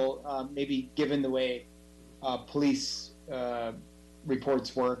understandable, maybe given the way police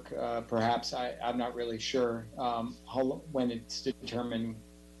reports work. Perhaps I'm not really sure when it's determined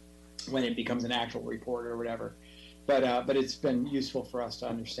when it becomes an actual report or whatever. But it's been useful for us to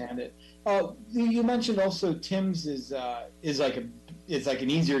understand it. You mentioned also Tim's is like an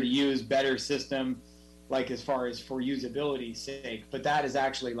easier to use, better system, like as far as for usability's sake. But that is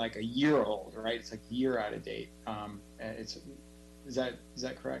actually like a year old, right? It's like a year out of date. Is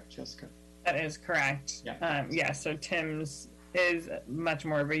that correct, Jessica? That is correct. Yeah. So Tim's is much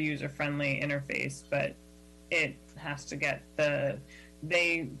more of a user-friendly interface, but it has to get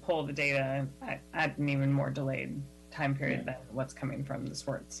they pull the data at an even more delayed time period than what's coming from the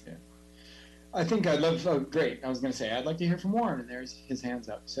Swartz. Yeah. I think I'd love, great. I was going to say, I'd like to hear from Warren, and there's his hands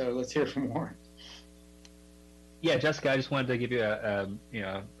up. So let's hear from Warren. Yeah, Jessica, I just wanted to give you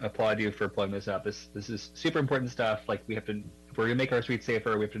applaud you for pulling this up. This is super important stuff. Like if we're going to make our streets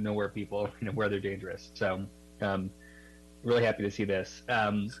safer, we have to know where people, where they're dangerous. So, really happy to see this.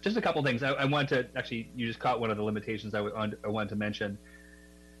 Just a couple things. I wanted to actually, you just caught one of the limitations I wanted to mention.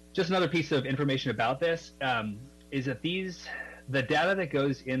 Just another piece of information about this is that the data that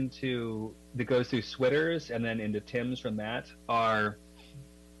goes through Switters and then into Tim's from that are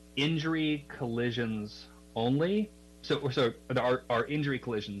injury collisions only. So our injury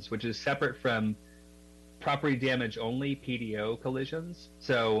collisions, which is separate from property damage only PDO collisions.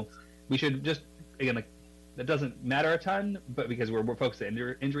 So we should just, again, like, that doesn't matter a ton, but because we're focused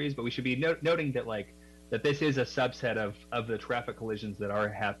on injuries, but we should be noting that that this is a subset of the traffic collisions that are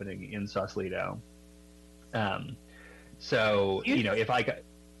happening in Sausalito. So if I got,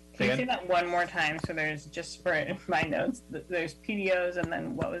 can you say that one more time? So there's, just for my notes, there's PDOs, and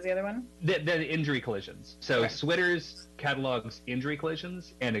then what was the other one? The injury collisions. So okay. Switters catalogs injury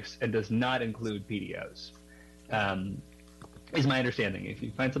collisions and does not include PDOs. Is my understanding. If you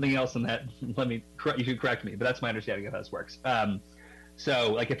find something else in that, you can correct me, but that's my understanding of how this works.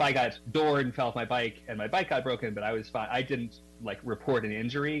 So like if I got doored and fell off my bike and my bike got broken, but I was fine, I didn't report an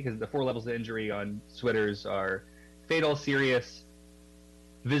injury, because the 4 levels of injury on Switters are fatal, serious,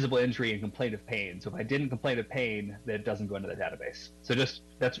 visible injury, and complaint of pain. So if I didn't complain of pain, that doesn't go into the database. So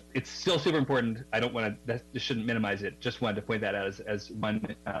it's still super important. I don't want to, just shouldn't minimize it. Just wanted to point that out as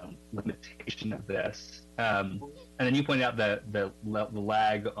one limitation of this. And then you pointed out the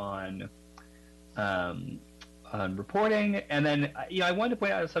lag on reporting, and then I wanted to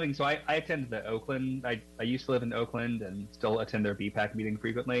point out something. So I attend the Oakland. I used to live in Oakland and still attend their BPAC meeting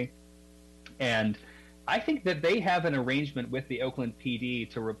frequently, and I think that they have an arrangement with the Oakland PD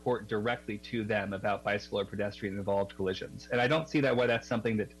to report directly to them about bicycle or pedestrian involved collisions, and I don't see why that's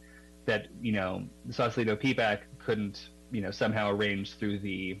something that the Sausalito PPAC couldn't somehow arrange through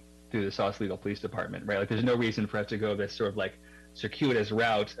the Sausalito Police Department, right? Like, there's no reason for us to go this sort of like circuitous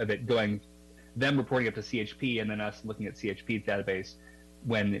route of it going, them reporting up to CHP and then us looking at CHP's database,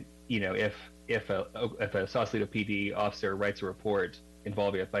 when if a Sausalito PD officer writes a report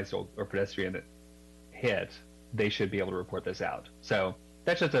involving a bicycle or pedestrian hit, they should be able to report this out. So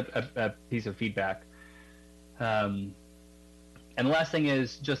that's just a piece of feedback. And the last thing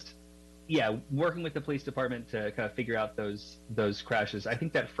is just, working with the police department to kind of figure out those crashes. I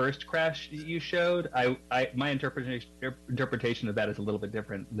think that first crash you showed, my interpretation of that is a little bit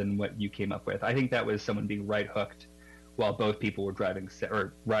different than what you came up with. I think that was someone being right hooked while both people were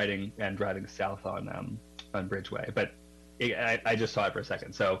riding and driving south on Bridgeway. But I just saw it for a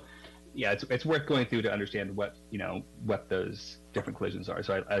second. So yeah, it's worth going through to understand what those different collisions are.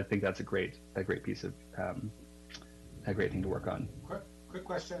 So I think that's a great piece of a great thing to work on. Quick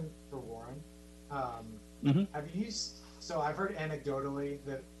question for Warren. Mm-hmm. So I've heard anecdotally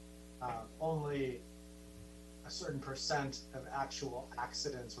that only a certain percent of actual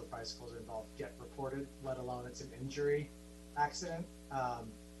accidents where bicycles are involved get reported, let alone it's an injury accident.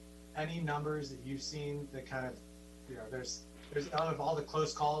 Any numbers that you've seen that kind of, there's out of all the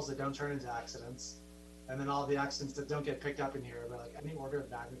close calls that don't turn into accidents, and then all the accidents that don't get picked up in here, but like any order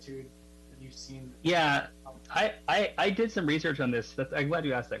of magnitude that you've seen? Yeah, I did some research on this. I'm glad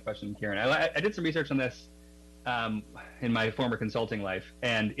you asked that question, Kieran. I did some research on this in my former consulting life,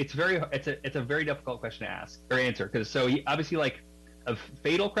 and it's a very difficult question to ask or answer, because obviously, like, of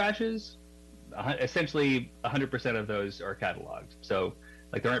fatal crashes, essentially 100% of those are cataloged. So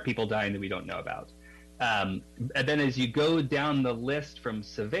like, there aren't people dying that we don't know about. And then as you go down the list from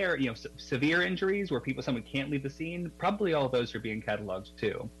severe injuries where someone can't leave the scene, probably all of those are being cataloged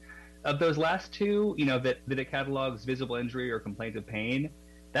too. Of those last two, that it catalogs visible injury or complaint of pain,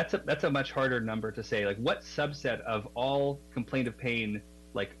 that's a much harder number to say. Like, what subset of all complaint of pain,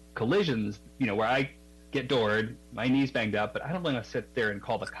 like collisions, where I get doored, my knee's banged up, but I don't want to sit there and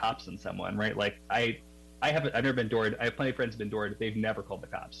call the cops on someone, right? Like, I've never been doored. I have plenty of friends who've been doored. They've never called the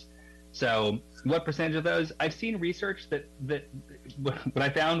cops. So what percentage of those? I've seen research that what I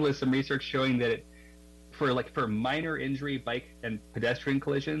found was some research showing that for minor injury bike and pedestrian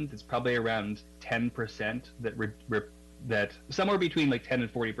collisions, it's probably around 10% that somewhere between like 10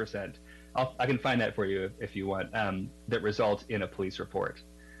 and 40%. I can find that for you if you want, that result in a police report,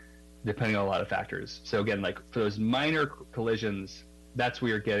 depending on a lot of factors. So again, like, for those minor collisions, that's where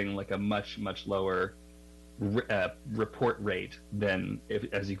you're getting like a much lower report rate than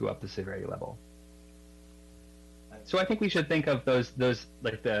as you go up the severity level. So I think we should think of those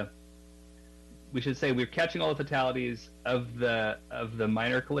like we should say we're catching all the fatalities of the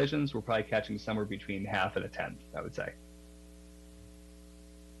minor collisions. We're probably catching somewhere between half and a tenth, I would say.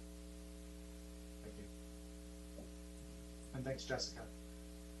 Thank you. And thanks, Jessica.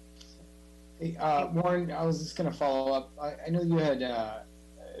 Hey, Warren, I was just going to follow up. I know you had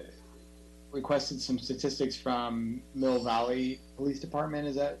requested some statistics from Mill Valley Police Department.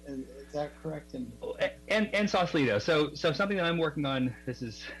 Is that correct? And Sausalito. So something that I'm working on. This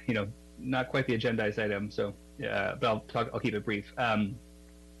is not quite the agendized item. So but I'll keep it brief. I'm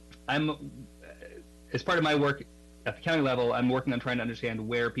as part of my work at the county level, I'm working on trying to understand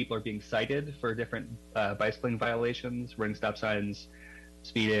where people are being cited for different bicycling violations, running stop signs,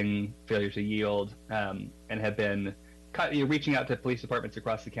 speeding, failure to yield, and have been reaching out to police departments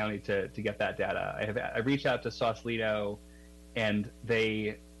across the county to get that data. I reached out to Sausalito, and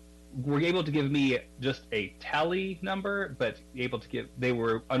they were able to give me just a tally number, but they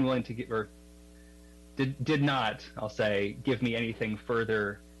were unwilling to give, or did not, I'll say, give me anything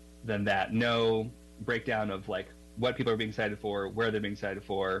further than that. No breakdown of like what people are being cited for, where they're being cited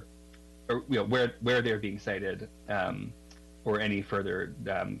for, or where they're being cited, or any further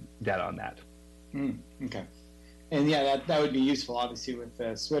data on that. Okay. And yeah, that would be useful. Obviously,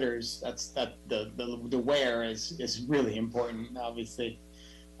 with Switters, the where is really important. Obviously,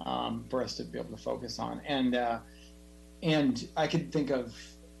 for us to be able to focus on. And I could think of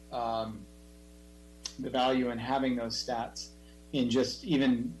the value in having those stats in just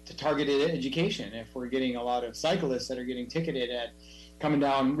even to targeted education. If we're getting a lot of cyclists that are getting ticketed at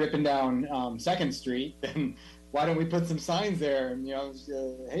ripping down 2nd Street, then why don't we put some signs there and,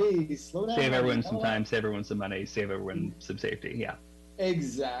 hey, slow down. Save everyone some time, save everyone some money, save everyone some safety. Yeah.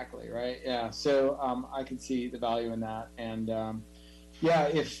 Exactly. Right. Yeah. So I can see the value in that. And Yeah,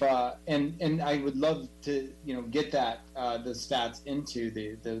 if and I would love to get that the stats into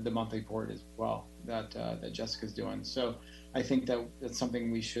the monthly report as well that Jessica's doing. So I think that's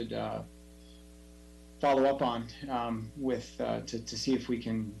something we should follow up on with to see if we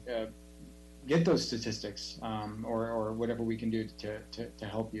can get those statistics or whatever we can do to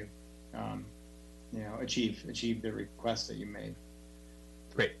help you achieve the request that you made.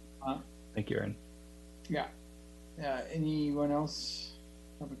 Great. Thank you, Aaron. Yeah. Anyone else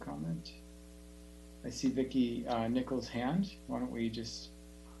have a comment? I see Vicki Nichols' hand. Why don't we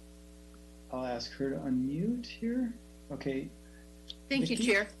I'll ask her to unmute here. Okay. Thank you,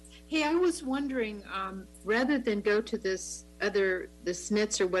 Chair. Hey, I was wondering, rather than go to the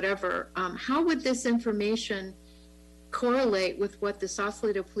SMITs or whatever, how would this information correlate with what the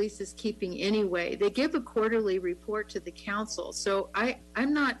Sausalito Police is keeping anyway? They give a quarterly report to the council, so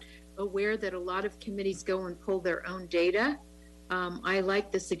I'm not aware that a lot of committees go and pull their own data. I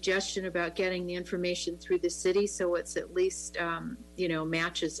like the suggestion about getting the information through the city so it's at least,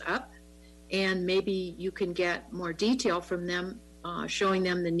 matches up. And maybe you can get more detail from them, showing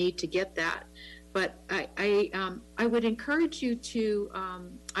them the need to get that. But I would encourage you to,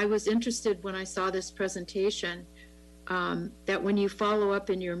 I was interested when I saw this presentation, that when you follow up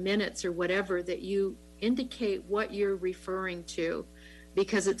in your minutes or whatever, that you indicate what you're referring to,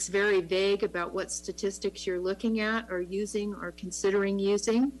 because it's very vague about what statistics you're looking at or using or considering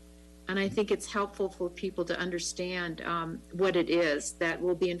using. And I think it's helpful for people to understand what it is that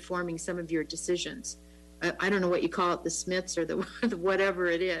will be informing some of your decisions. I don't know what you call it, the SMITs or the whatever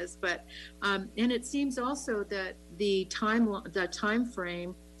it is, but and it seems also that the time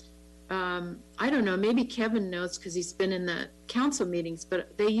frame, I don't know, maybe Kevin knows because he's been in the council meetings,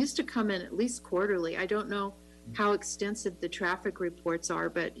 but they used to come in at least quarterly. I don't know how extensive the traffic reports are,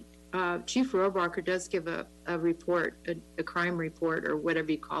 but Chief Rohrabacher does give a report, a crime report or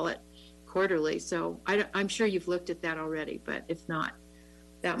whatever you call it, quarterly. So I'm sure you've looked at that already, but if not,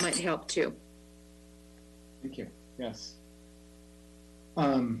 that might help too. Thank you. Yes.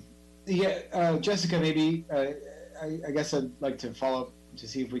 Jessica, maybe I guess I'd like to follow up to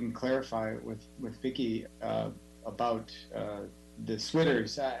see if we can clarify with Vicki about the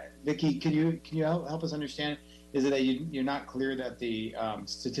SWITers. Vicki, can you help us understand? Is it that you're not clear that the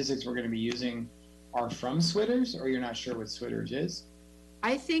statistics we're going to be using are from SWITers, or you're not sure what SWITers is?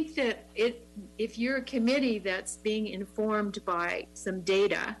 I think that if you're a committee that's being informed by some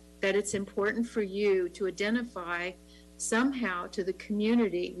data, that it's important for you to identify somehow to the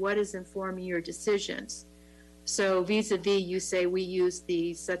community what is informing your decisions. So vis-a-vis, you say we use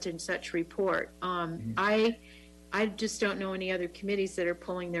the such and such report. I just don't know any other committees that are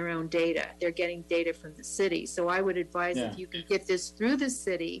pulling their own data. They're getting data from the city. So I would advise if you can get this through the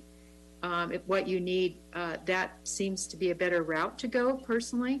city, if what you need, that seems to be a better route to go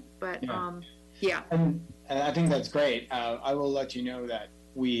personally. But yeah. And I think that's great. I will let you know that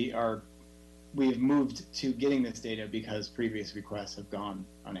we've moved to getting this data because previous requests have gone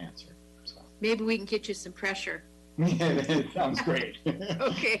unanswered. So. Maybe we can get you some pressure. It sounds great.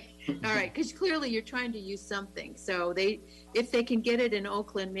 Okay. All right. Because clearly you're trying to use something. So if they can get it in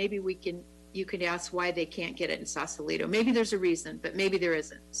Oakland, maybe you could ask why they can't get it in Sausalito. Maybe there's a reason, but maybe there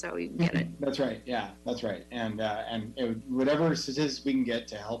isn't. So you can get it. That's right. Yeah, that's right. And whatever statistics we can get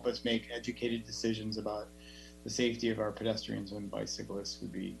to help us make educated decisions about the safety of our pedestrians and bicyclists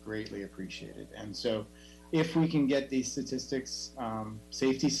would be greatly appreciated. And so if we can get these statistics,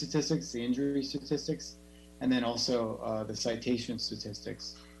 safety statistics, the injury statistics, and then also the citation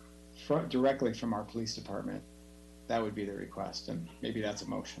statistics directly from our police department, that would be the request. And maybe that's a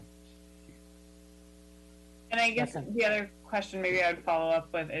motion. And I guess the other question maybe I would follow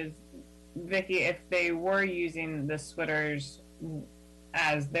up with is, Vicki, if they were using the SWITers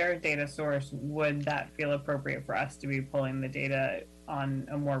as their data source, would that feel appropriate for us to be pulling the data on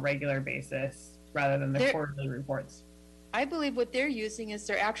a more regular basis rather than the quarterly reports? I believe what they're using is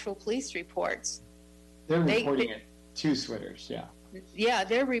their actual police reports. They're reporting it to SWITers, yeah. Yeah,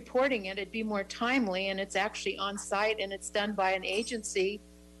 they're reporting it. It'd be more timely, and it's actually on site, and it's done by an agency,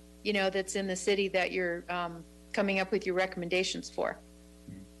 that's in the city that you're coming up with your recommendations for.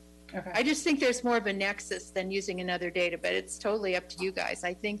 Okay. I just think there's more of a nexus than using another data, but it's totally up to you guys.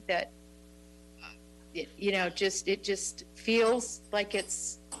 I think that, it just feels like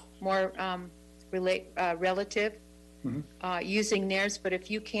it's more relative using theirs. But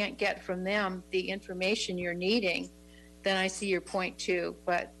if you can't get from them the information you're needing, then I see your point too.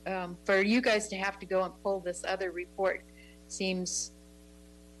 But for you guys to have to go and pull this other report seems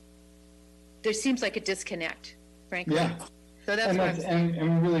like a disconnect, frankly. Yeah. So that's what I'm saying.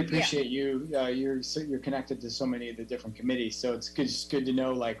 And we really appreciate you. You're connected to so many of the different committees, so it's good to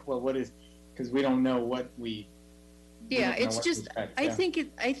know, like, well, what is, because we don't know what we. Yeah, it's just, I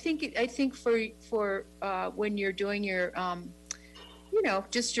think for when you're doing your,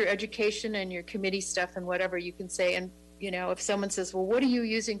 just your education and your committee stuff and whatever, you can say, and, if someone says, well, what are you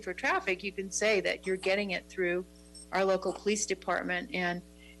using for traffic? You can say that you're getting it through our local police department. And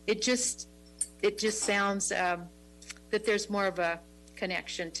it just sounds that there's more of a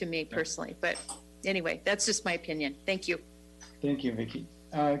connection to me personally. But anyway, that's just my opinion. Thank you. Thank you, Vicki.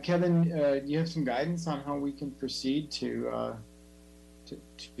 Kevin, do you have some guidance on how we can proceed to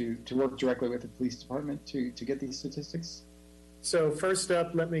work directly with the police department to get these statistics? So first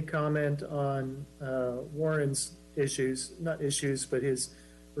up, let me comment on Warren's not issues, but his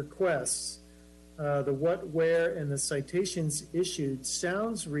requests. The what, where, and the citations issued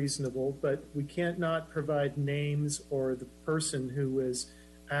sounds reasonable, but we can't not provide names or the person who was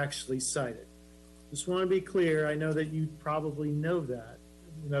actually cited. Just want to be clear. I know that you probably know that.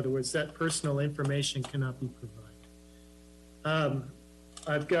 In other words, that personal information cannot be provided.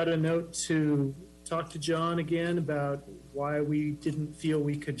 I've got a note to talk to John again about why we didn't feel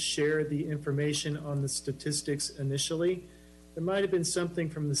we could share the information on the statistics initially. There might have been something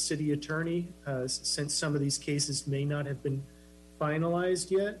from the city attorney, since some of these cases may not have been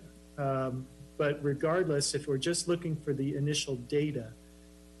finalized yet. But regardless, if we're just looking for the initial data,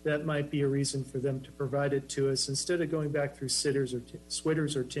 that might be a reason for them to provide it to us instead of going back through Switters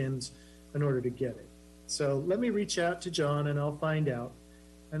or Tim's in order to get it. So let me reach out to John and I'll find out,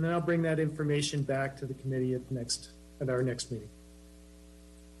 and then I'll bring that information back to the committee at our next meeting.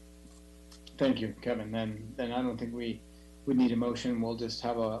 Thank you, Kevin. Then I don't think we need a motion. We'll just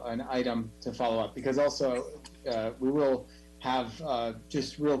have an item to follow up, because also we will have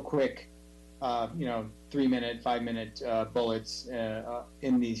just real quick, 3-minute, 5-minute bullets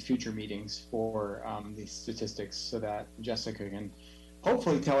in these future meetings for these statistics, so that Jessica can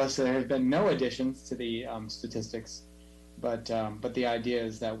hopefully tell us that there have been no additions to the statistics, but the idea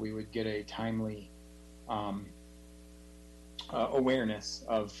is that we would get a timely awareness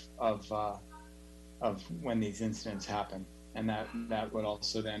of when these incidents happen, and that would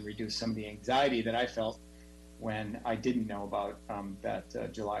also then reduce some of the anxiety that I felt when I didn't know about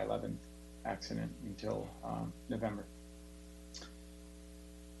that July 11th accident until November.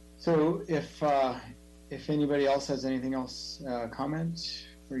 So if anybody else has anything else comment,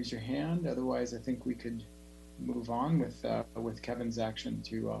 raise your hand. Otherwise, I think we could move on with Kevin's action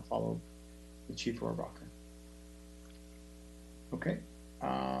to follow the Chief Rohrabacher. Okay.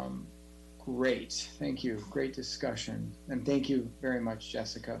 Great. Thank you. Great discussion. And thank you very much,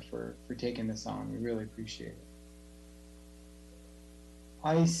 Jessica, for taking this on. We really appreciate it.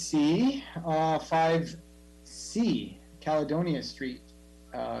 I see 5C, Caledonia Street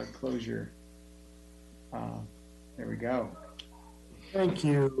closure. There we go. Thank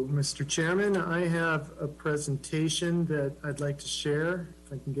you, Mr. Chairman. I have a presentation that I'd like to share,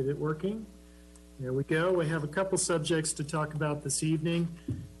 if I can get it working. There we go. We have a couple subjects to talk about this evening,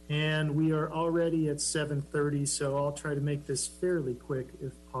 and we are already at 7:30, so I'll try to make this fairly quick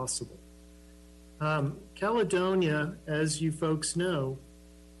if possible. Caledonia, as you folks know,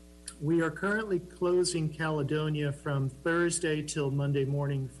 we are currently closing Caledonia from Thursday till Monday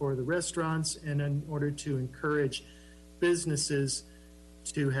morning for the restaurants, and in order to encourage businesses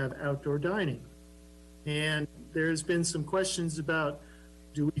to have outdoor dining. And there's been some questions about,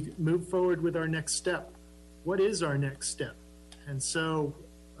 do we move forward with our next step? What is our next step? And so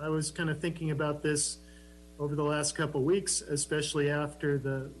I was kind of thinking about this over the last couple of weeks, especially after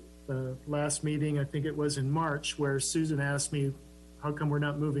the last meeting, I think it was in March, where Susan asked me, how come we're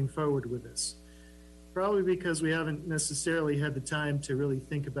not moving forward with this? Probably because we haven't necessarily had the time to really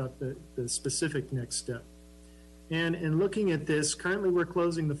think about the specific next step. And in looking at this, currently we're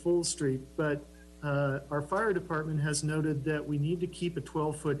closing the full street, but our fire department has noted that we need to keep a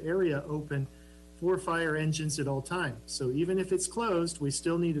 12-foot area open for fire engines at all times. So even if it's closed, we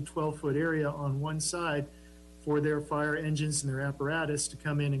still need a 12-foot area on one side for their fire engines and their apparatus to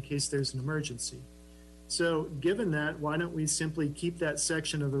come in case there's an emergency. So given that, why don't we simply keep that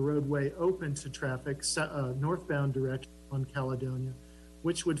section of the roadway open to traffic, northbound direction on Caledonia,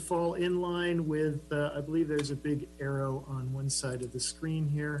 which would fall in line with, I believe there's a big arrow on one side of the screen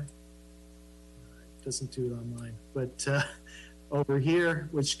here. It doesn't do it on mine, but over here,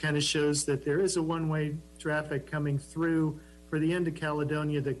 which kind of shows that there is a one-way traffic coming through for the end of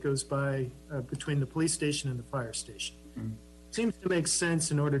Caledonia that goes by between the police station and the fire station. Mm-hmm. Seems to make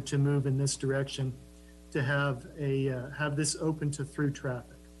sense in order to move in this direction, to have this open to through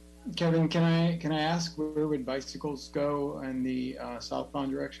traffic. Kevin, can I ask where would bicycles go in the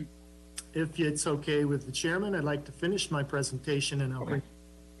southbound direction? If it's okay with the chairman, I'd like to finish my presentation and I'll bring.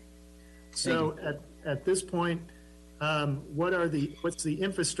 So at this point, what's the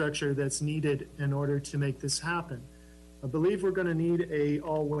infrastructure that's needed in order to make this happen? I believe we're going to need a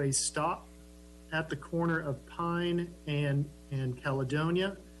all-way stop at the corner of Pine and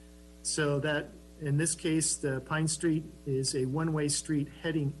Caledonia. So that, in this case, the Pine Street is a one-way street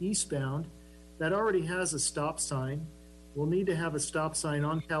heading eastbound that already has a stop sign. We'll need to have a stop sign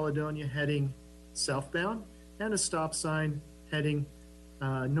on Caledonia heading southbound and a stop sign heading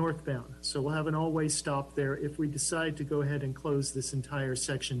northbound. So we'll have an all-way stop there if we decide to go ahead and close this entire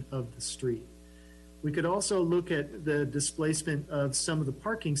section of the street. We could also look at the displacement of some of the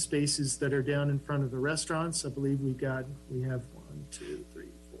parking spaces that are down in front of the restaurants. I believe we have 1, 2, 3,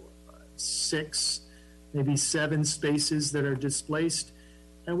 4, 5, 6, maybe 7 spaces that are displaced.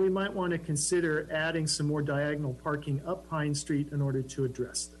 And we might want to consider adding some more diagonal parking up Pine Street in order to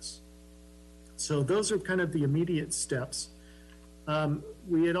address this. So those are kind of the immediate steps.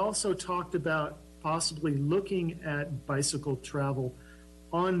 We had also talked about possibly looking at bicycle travel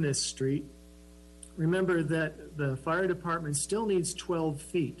on this street. Remember that the fire department still needs 12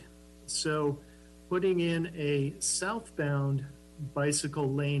 feet. So putting in a southbound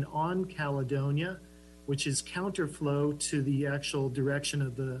bicycle lane on Caledonia, which is counterflow to the actual direction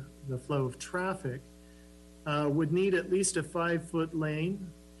of the flow of traffic, would need at least a 5-foot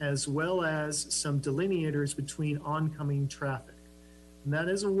lane as well as some delineators between oncoming traffic. And that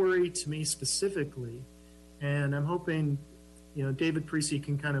is a worry to me specifically, and I'm hoping, you know, David Parisi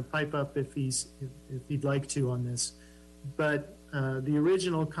can kind of pipe up if he'd like to on this. But the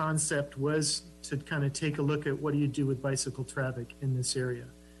original concept was to kind of take a look at what do you do with bicycle traffic in this area.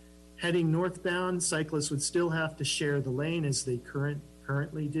 Heading northbound, cyclists would still have to share the lane as they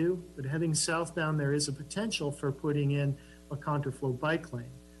currently do, but heading southbound, there is a potential for putting in a contraflow bike lane.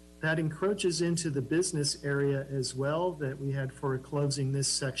 That encroaches into the business area as well that we had for closing this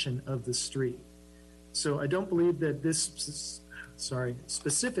section of the street. So I don't believe that this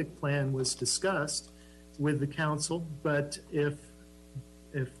specific plan was discussed with the council, but if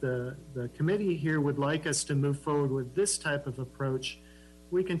the committee here would like us to move forward with this type of approach,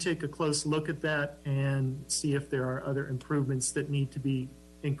 we can take a close look at that and see if there are other improvements that need to be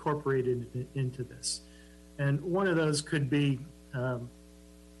incorporated into this. And one of those could be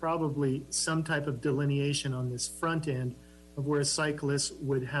probably some type of delineation on this front end of where cyclists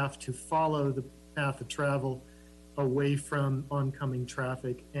would have to follow the path of travel away from oncoming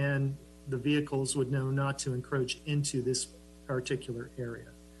traffic, and the vehicles would know not to encroach into this particular area.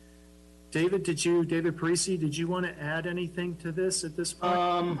 David Parisi, did you want to add anything to this at this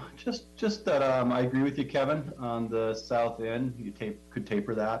point? Just that I agree with you, Kevin, on the south end. You could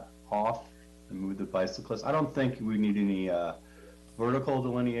taper that off and move the bicyclists. I don't think we need any vertical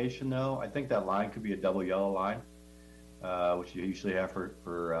delineation, though. I think that line could be a double yellow line, which you usually have for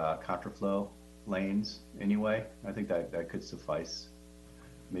contraflow lanes anyway. I think that could suffice.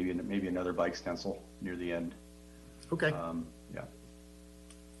 Maybe another bike stencil near the end. Okay. Yeah.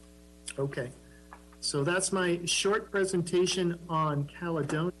 Okay. So that's my short presentation on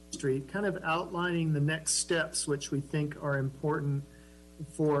Caledonia Street, kind of outlining the next steps which we think are important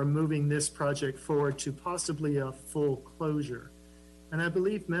for moving this project forward to possibly a full closure. And I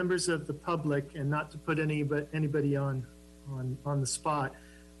believe members of the public, and not to put anybody on the spot,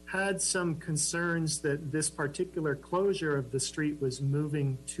 had some concerns that this particular closure of the street was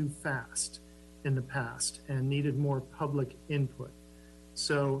moving too fast in the past and needed more public input.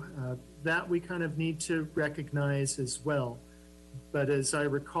 So that we kind of need to recognize as well. But as I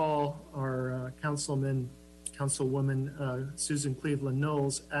recall, our Councilwoman Susan Cleveland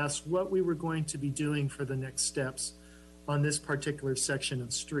Knowles asked what we were going to be doing for the next steps on this particular section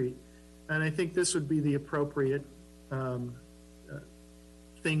of street. And I think this would be the appropriate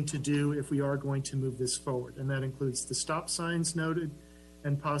thing to do if we are going to move this forward. And that includes the stop signs noted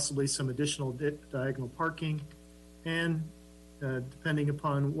and possibly some additional diagonal parking, and depending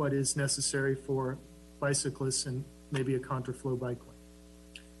upon what is necessary for bicyclists and maybe a contraflow bike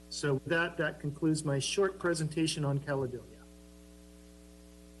lane. So with that concludes my short presentation on Caledonia.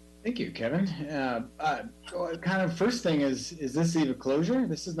 Thank you, Kevin. Kind of first thing is this even a closure?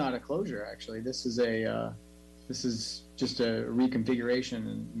 This is not a closure, actually. This is just a reconfiguration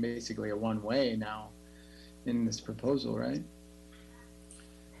and basically a one-way now in this proposal, right?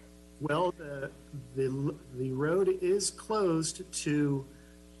 Well, the road is closed to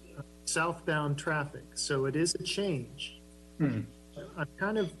southbound traffic, so it is a change. I'm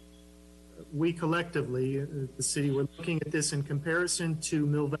kind of we collectively, the city, we're looking at this in comparison to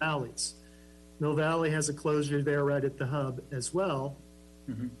Mill Valley's. Mill Valley has a closure there right at the hub as well,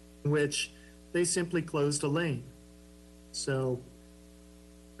 in which they simply closed a lane. So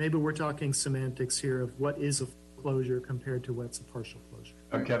maybe we're talking semantics here of what is a full closure compared to what's a partial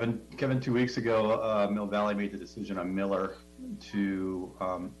closure. Kevin, 2 weeks ago, Mill Valley made the decision on Miller to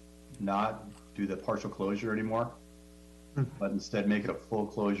not do the partial closure anymore, but instead make it a full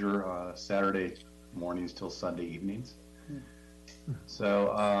closure Saturday mornings till Sunday evenings.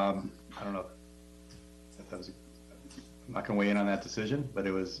 So I don't know if that was, I'm not going to weigh in on that decision, but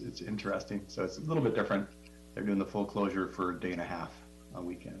it's interesting. So it's a little bit different. They're doing the full closure for a day and a half on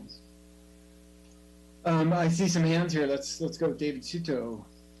weekends. I see some hands here. Let's go with David Suto.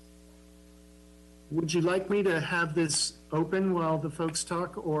 Would you like me to have this open while the folks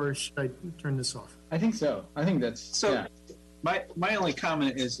talk, or should I turn this off? I think so. I think that's So yeah. my only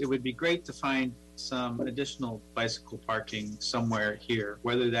comment is it would be great to find some additional bicycle parking somewhere here,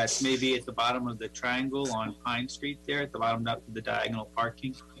 whether that's maybe at the bottom of the triangle on Pine Street there, at the bottom of the diagonal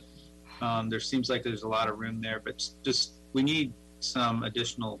parking. There seems like there's a lot of room there, but just we need some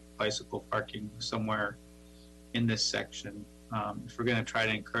additional bicycle parking somewhere in this section. If we're going to try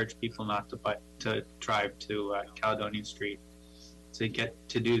to encourage people not to drive to Caledonian Street to get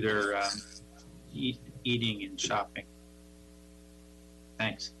to do their eating and shopping.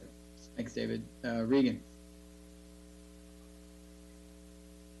 Thanks. Thanks, David. Regan.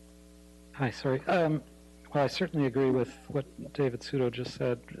 Hi, sorry. Well, I certainly agree with what David Suto just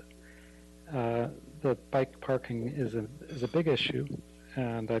said. The bike parking is a big issue,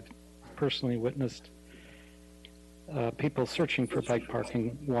 and I've personally witnessed people searching for bike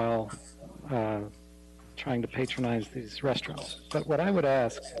parking while trying to patronize these restaurants. But what I would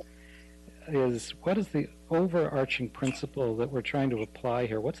ask is, what is the overarching principle that we're trying to apply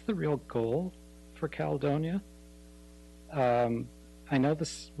here? What's the real goal for Caledonia? I know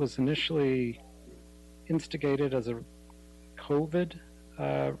this was initially instigated as a COVID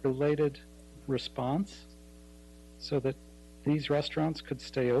related response so that these restaurants could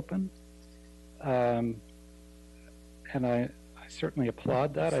stay open. And I certainly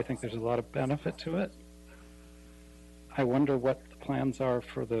applaud that. I think there's a lot of benefit to it. I wonder what the plans are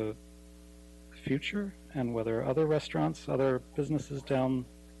for the future and whether other restaurants, other businesses down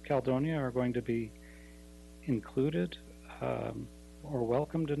Caledonia are going to be included or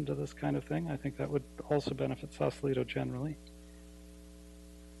welcomed into this kind of thing. I think that would also benefit Sausalito generally.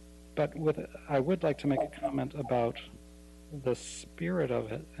 But I would like to make a comment about the spirit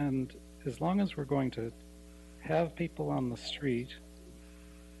of it. And as long as we're going to have people on the street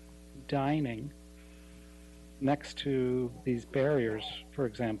dining next to these barriers, for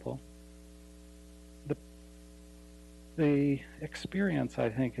example, the experience, I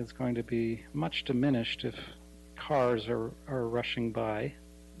think, is going to be much diminished if cars are rushing by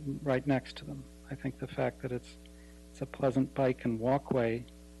right next to them. I think the fact that it's a pleasant bike and walkway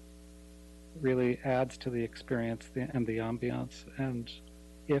really adds to the experience and the ambiance. And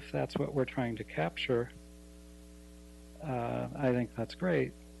if that's what we're trying to capture, I think that's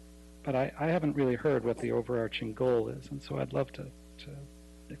great. But I haven't really heard what the overarching goal is, and so I'd love to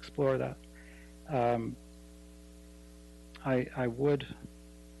explore that. I would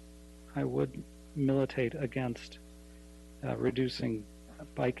militate against reducing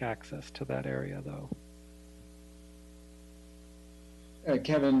bike access to that area, though.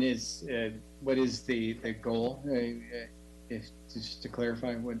 Kevin, what is the goal? Just to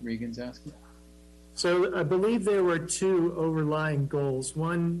clarify what Regan's asking. So I believe there were two overlying goals.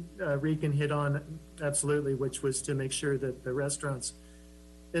 One, Regan hit on absolutely, which was to make sure that the restaurants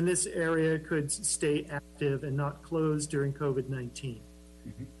in this area could stay active and not close during COVID-19.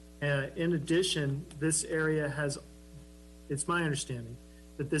 In addition, this area has, it's my understanding,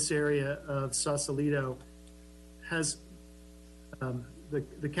 that this area of Sausalito has,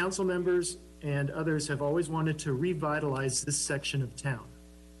 the council members and others have always wanted to revitalize this section of town,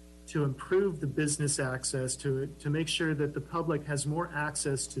 to improve the business access, to make sure that the public has more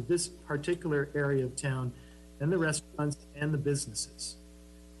access to this particular area of town and the restaurants and the businesses.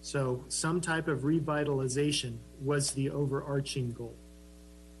 So some type of revitalization was the overarching goal.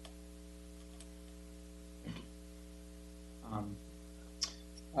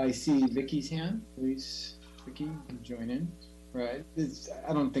 I see Vicky's hand. Please, Vicky, you can join in. Right.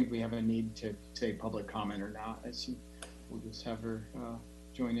 I don't think we have a need to say public comment or not. We'll just have her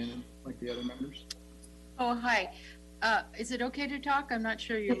join in like the other members. Oh, hi. Is it okay to talk? I'm not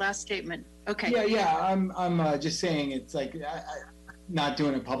sure your last statement. Okay. Yeah. I'm just saying it's like not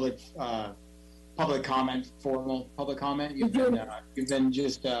doing a public comment, formal public comment. You've been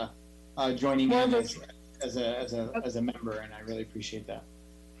just joining Well, in the- as a member, and I really appreciate that.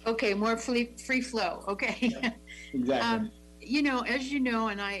 Okay, more free flow. Okay. Exactly. You know, as you know,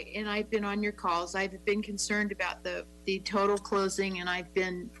 and I've been on your calls. I've been concerned about the total closing, and I've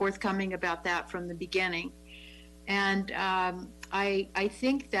been forthcoming about that from the beginning. And I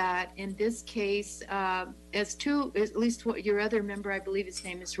think that in this case, as to at least what your other member, I believe his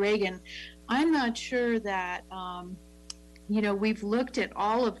name is Reagan, I'm not sure that you know, we've looked at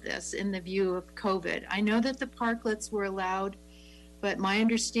all of this in the view of COVID. I know that the parklets were allowed, but my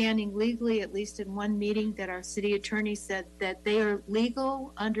understanding legally, at least in one meeting, that our city attorney said that they are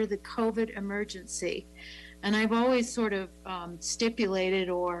legal under the COVID emergency. And I've always sort of stipulated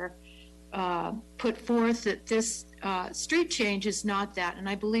or put forth that this street change is not that. And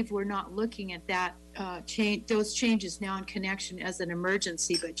I believe we're not looking at that those changes now in connection as an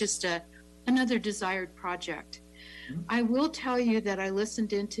emergency, but just another desired project. I will tell you that I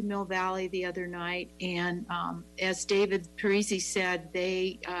listened into Mill Valley the other night, and as David Parisi said,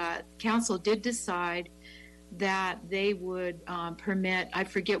 they council did decide that they would permit, I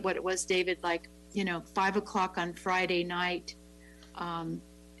forget what it was, David, like, you know, 5 o'clock on Friday night, and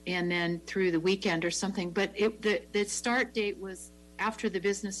then through the weekend or something. But the start date was after the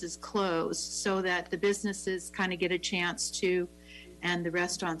businesses close, so that the businesses kind of get a chance to, and the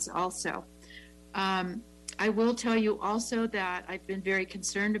restaurants also. I will tell you also that I've been very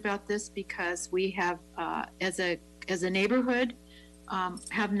concerned about this because we have, as a neighborhood,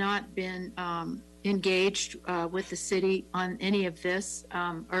 have not been engaged with the city on any of this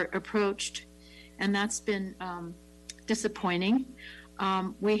or approached, and that's been disappointing.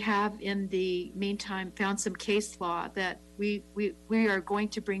 We have, in the meantime, found some case law that we are going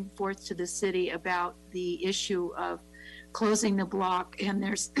to bring forth to the city about the issue of closing the block, and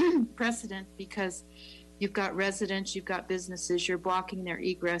there's precedent because you've got residents, you've got businesses, you're blocking their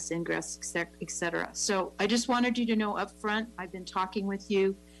egress, ingress, et cetera. So I just wanted you to know up front, I've been talking with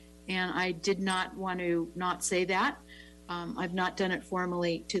you, and I did not want to not say that. I've not done it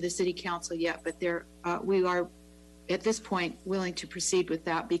formally to the city council yet, but we are at this point willing to proceed with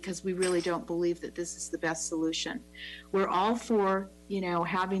that because we really don't believe that this is the best solution. We're all for, you know,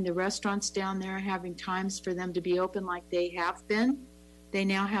 having the restaurants down there, having times for them to be open like they have been. They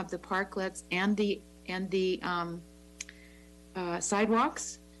now have the parklets and the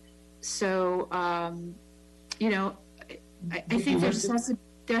sidewalks. So, you know, I think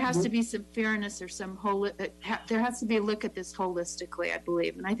there has to be some fairness or some there has to be a look at this holistically, I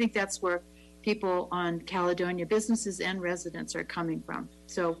believe. And I think that's where people on Caledonia, businesses and residents, are coming from.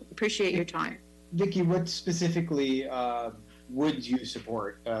 So appreciate your time. Vicki, what specifically would you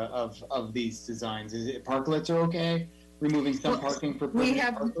support of these designs? Is it parklets are okay? Removing some parking for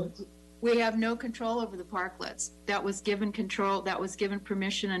parklets? We have no control over the parklets. That was given control, that was given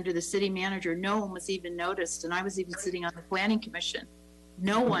permission under the city manager. No one was even noticed, and I was even sitting on the planning commission.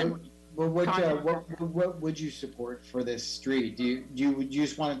 No one. Well, what would you support for this street? Do you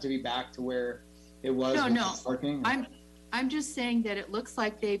just want it to be back to where it was? No. Parking? I'm just saying that it looks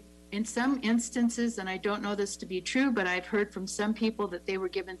like they, in some instances, and I don't know this to be true, but I've heard from some people that they were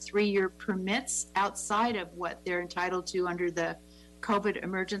given 3-year permits outside of what they're entitled to under the COVID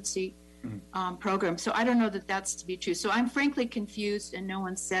emergency program. So I don't know that that's to be true. So I'm frankly confused, and no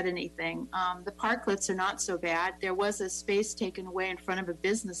one said anything. The parklets are not so bad. There was a space taken away in front of a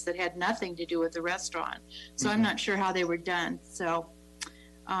business that had nothing to do with the restaurant. So I'm not sure how they were done. So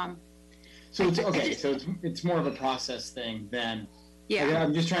it's okay. So it's more of a process thing than. Yeah.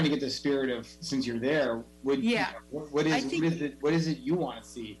 I'm just trying to get the spirit of, since you're there. What is it you want to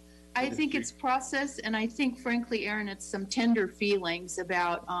see? I think it's process, and I think, frankly, Aaron, it's some tender feelings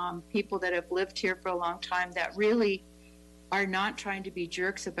about people that have lived here for a long time that really are not trying to be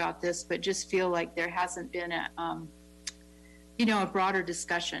jerks about this, but just feel like there hasn't been a broader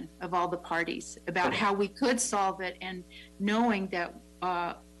discussion of all the parties about how we could solve it, and knowing that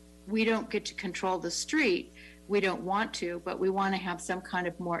we don't get to control the street. We don't want to, but we want to have some kind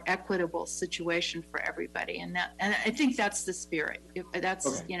of more equitable situation for everybody, and I think that's the spirit.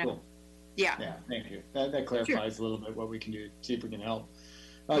 That's cool. Yeah. Yeah, thank you. That clarifies a little bit what we can do. See if we can help.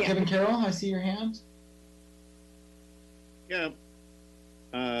 Kevin Carroll, I see your hand. Yeah.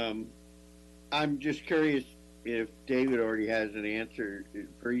 I'm just curious if David already has an answer.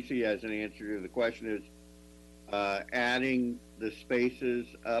 Parisi has an answer to the question: is adding the spaces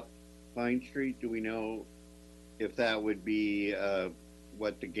up Pine Street? Do we know if that would be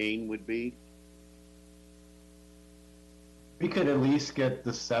what the gain would be? We could at least get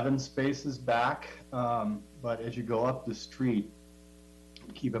the 7 spaces back, but as you go up the street,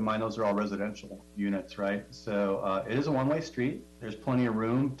 keep in mind those are all residential units, right? So it is a one-way street. There's plenty of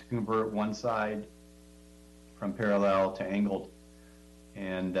room to convert one side from parallel to angled.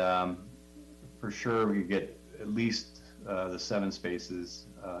 And for sure, we could get at least the 7 spaces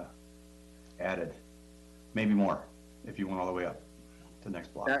added, maybe more if you went all the way up to the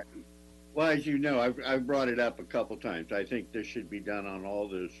next block. Well, as you know, I've brought it up a couple times. I think this should be done on all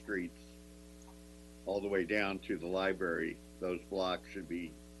those streets, all the way down to the library. Those blocks should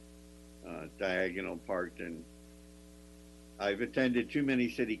be diagonal parked. And I've attended too many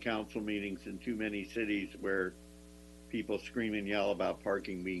city council meetings in too many cities where people scream and yell about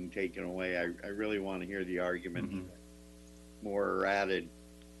parking being taken away. I really want to hear the arguments more are added.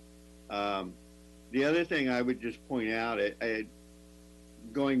 The other thing I would just point out,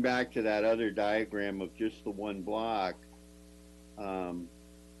 going back to that other diagram of just the one block,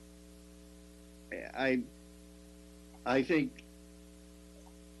 I think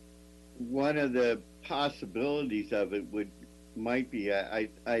one of the possibilities of it might be, I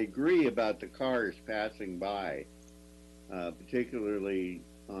agree about the cars passing by, particularly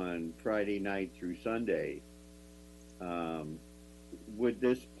on Friday night through Sunday. Would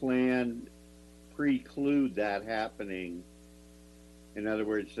this plan preclude that happening? In other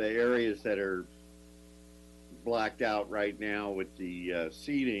words, the areas that are blacked out right now with the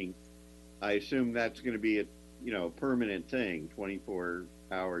seating, I assume that's going to be a permanent thing, 24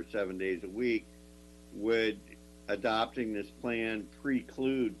 hours, 7 days a week. Would adopting this plan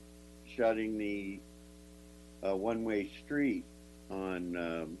preclude shutting the one-way street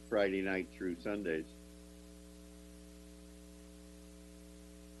on Friday night through Sundays?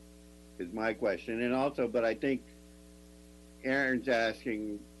 Is my question. And also, but I think Aaron's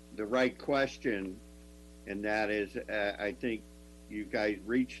asking the right question, and that is, I think you guys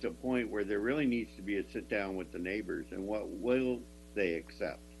reached a point where there really needs to be a sit down with the neighbors and what will they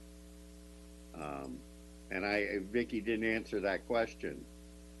accept. And Vicky didn't answer that question.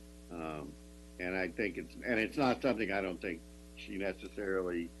 And I think it's not something I don't think she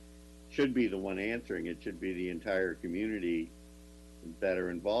necessarily should be the one answering. It should be the entire community that are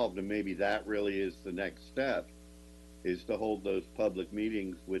involved. And maybe that really is the next step, is to hold those public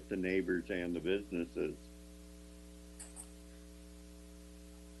meetings with the neighbors and the businesses.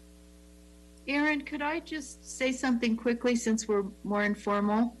 Aaron, could I just say something quickly since we're more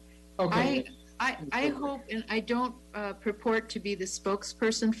informal? Okay. I hope, and I don't purport to be the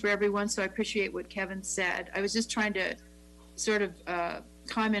spokesperson for everyone, so I appreciate what Kevin said. I was just trying to sort of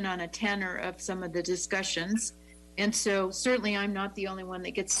comment on a tenor of some of the discussions. And so certainly I'm not the only one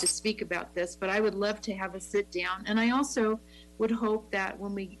that gets to speak about this, but I would love to have a sit down. And I also would hope that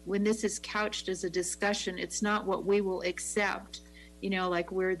when this is couched as a discussion, it's not what we will accept,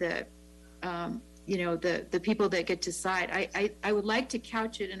 like we're the the people that get to decide. I would like to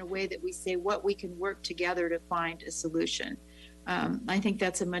couch it in a way that we say what we can work together to find a solution. I think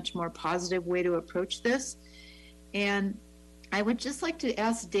that's a much more positive way to approach this. And I would just like to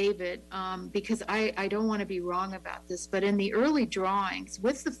ask David, because I don't want to be wrong about this, but in the early drawings,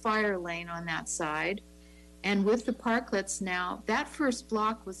 with the fire lane on that side and with the parklets now, that first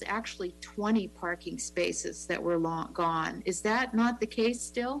block was actually 20 parking spaces that were gone. Is that not the case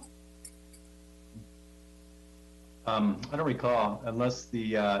still? I don't recall, unless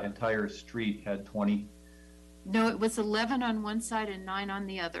the entire street had 20. No, it was 11 on one side and 9 on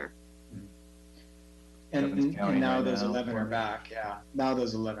the other. And now those 11 are back. Yeah, now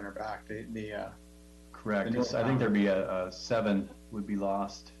those 11 are back. Correct. I think there'd be a 7 would be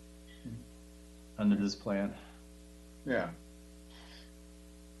lost under this plan. Yeah.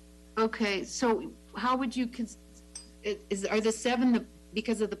 Okay, so how would you are the 7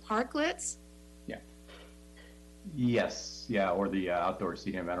 because of the parklets? Yeah. Yes. Yeah, or the outdoor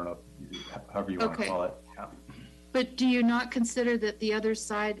seating. I don't know, however you want to call it. Yeah. But do you not consider that the other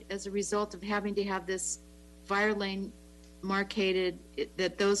side, as a result of having to have this fire lane marcated,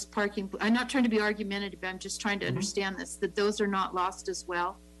 that those parking, I'm not trying to be argumentative, I'm just trying to understand this, that those are not lost as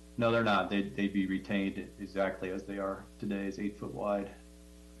well? No, they're not. They'd be retained exactly as they are today, as 8 foot wide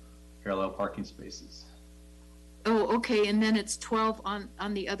parallel parking spaces. Oh, okay, and then it's 12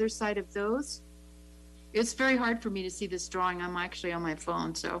 on the other side of those? It's very hard for me to see this drawing. I'm actually on my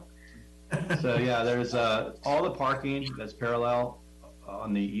phone, so. So yeah, there's all the parking that's parallel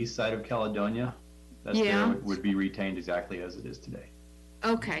on the east side of Caledonia. There would be retained exactly as it is today.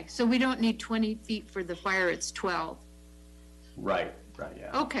 Okay, so we don't need 20 feet for the fire, it's 12. Right,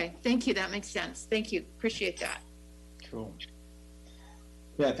 yeah. Okay, thank you, that makes sense. Thank you, appreciate that. Cool.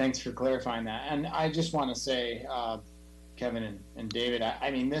 Yeah, thanks for clarifying that. And I just want to say, Kevin and David,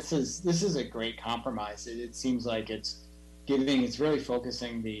 I mean, this is a great compromise. It seems like it's it's really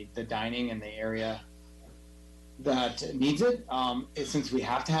focusing the dining in the area that needs it. Since we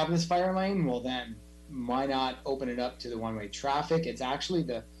have to have this fire lane, well then why not open it up to the one-way traffic? It's actually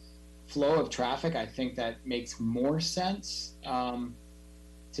the flow of traffic, I think, that makes more sense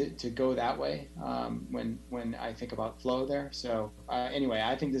to go that way when I think about flow there. So anyway,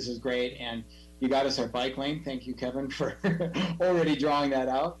 I think this is great, and you got us our bike lane. Thank you, Kevin, for already drawing that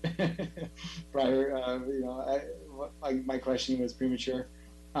out prior. My question was premature,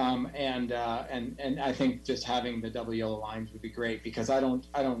 and I think just having the double yellow lines would be great, because I don't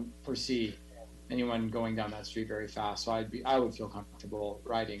foresee anyone going down that street very fast. So I would feel comfortable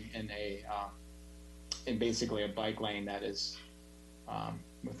riding in basically a bike lane that is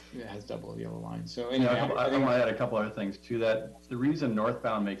it has double yellow lines. So anyway, I want to add a couple other things to that. The reason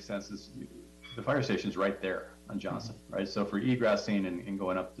northbound makes sense is the fire station's right there on Johnson, right? So for egressing and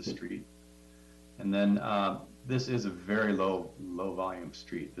going up the street, and then this is a very low volume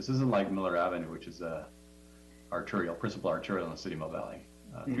street. This isn't like Miller Avenue, which is a principal arterial in the city of Mill Valley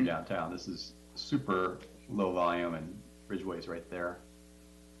through downtown. This is super low volume, and Ridgeway's right there.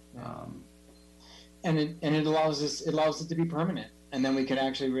 And it allows it to be permanent, and then we can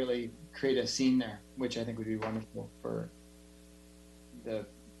actually really create a scene there, which I think would be wonderful for the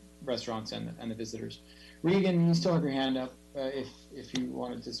restaurants and the visitors. Regan, you still have your hand up if you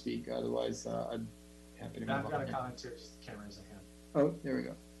wanted to speak. Otherwise, I'd be happy to move on. I've got a comment too. Just can't raise a hand. Oh, there we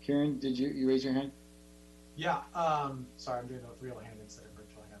go. Kieran, did you raise your hand? Yeah. Sorry, I'm doing a real hand instead of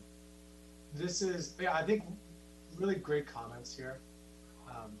virtual hand. This is, I think, really great comments here.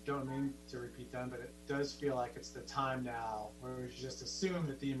 Don't mean to repeat them, but it does feel like it's the time now where we should just assume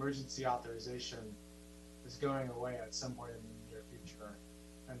that the emergency authorization is going away at some point in the near future,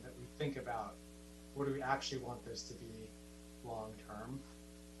 and that we think about what do we actually want this to be long term.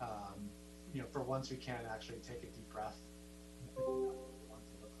 For once we can actually take a deep breath and think about what we want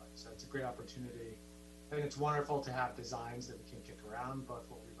it to look like. So it's a great opportunity. I think it's wonderful to have designs that we can kick around, both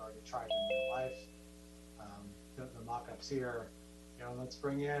what we've already tried in real life, the mock-ups here. Let's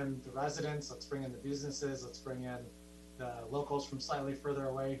bring in the residents, let's bring in the businesses, let's bring in the locals from slightly further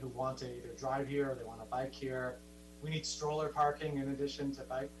away who want to either drive here or they want to bike here. We need stroller parking in addition to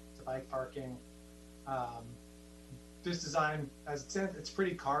bike parking. This design, as it said, it's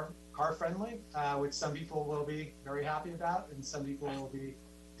pretty car friendly, which some people will be very happy about, and some people will be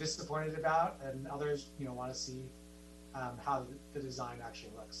disappointed about, and others, want to see how the design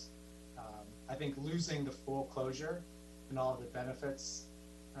actually looks. I think losing the full closure and all of the benefits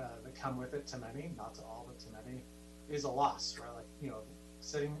that come with it to many, not to all, but to many, is a loss, right? Like,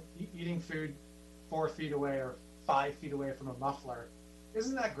 eating food 4 feet away or 5 feet away from a muffler,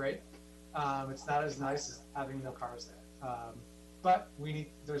 isn't that great? It's not as nice as having no cars there. But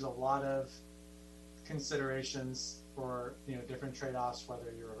there's a lot of considerations for, different trade-offs,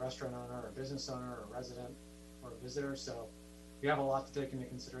 whether you're a restaurant owner or a business owner or a resident or a visitor. So we have a lot to take into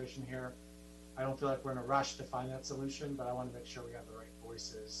consideration here. I don't feel like we're in a rush to find that solution, but I want to make sure we have the right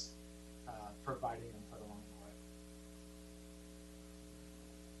voices providing input along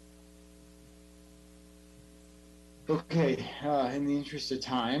the way. Okay, in the interest of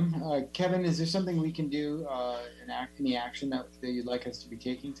time, Kevin, is there something we can do, any action that you'd like us to be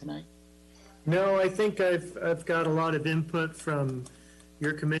taking tonight? No, I think I've got a lot of input from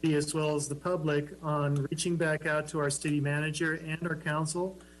your committee as well as the public on reaching back out to our city manager and our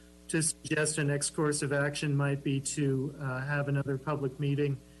council to suggest a next course of action might be to have another public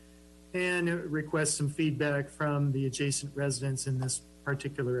meeting and request some feedback from the adjacent residents in this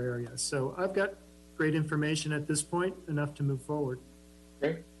particular area. So I've got great information at this point, enough to move forward.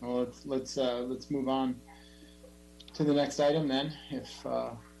 Great. Well, let's move on to the next item then, if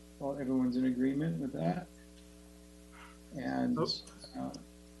everyone's in agreement with that. And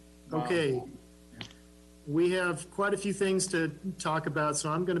okay. We have quite a few things to talk about,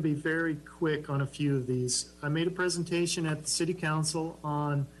 so I'm going to be very quick on a few of these. I made a presentation at the City Council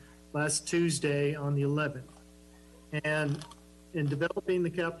on last Tuesday on the 11th. And in developing the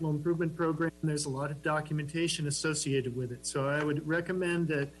capital improvement program, there's a lot of documentation associated with it. So I would recommend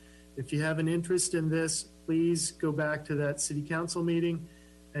that if you have an interest in this, please go back to that City Council meeting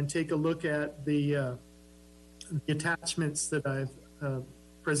and take a look at the attachments that I've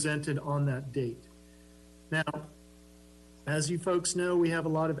presented on that date. Now, as you folks know, we have a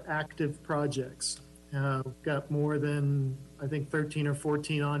lot of active projects. We've got more than, I think, 13 or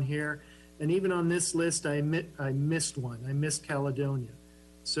 14 on here. And even on this list, I missed one. I missed Caledonia.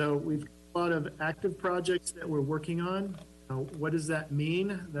 So we've got a lot of active projects that we're working on. What does that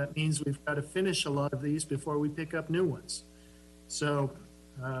mean? That means we've got to finish a lot of these before we pick up new ones. So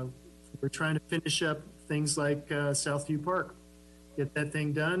we're trying to finish up things like Southview Park. Get that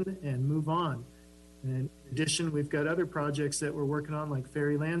thing done and move on. And in addition, we've got other projects that we're working on, like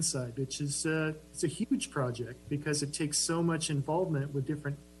Ferry Landside, which is it's a huge project because it takes so much involvement with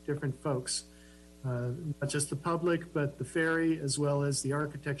different folks, not just the public, but the ferry as well as the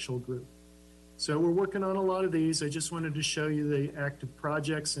architectural group. So we're working on a lot of these. I just wanted to show you the active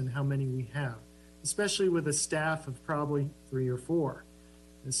projects and how many we have, especially with a staff of probably 3 or 4.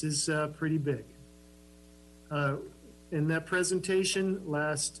 This is pretty big. In that presentation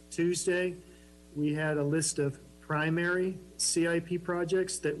last Tuesday, we had a list of primary CIP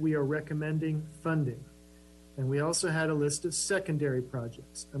projects that we are recommending funding. And we also had a list of secondary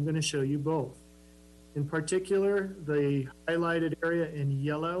projects. I'm going to show you both. In particular, the highlighted area in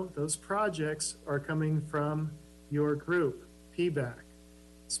yellow, those projects are coming from your group, PBAC.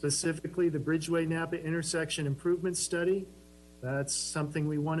 Specifically, the Bridgeway Napa Intersection Improvement Study. That's something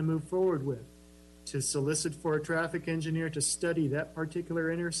we want to move forward with. To solicit for a traffic engineer to study that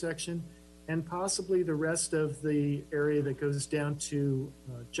particular intersection and possibly the rest of the area that goes down to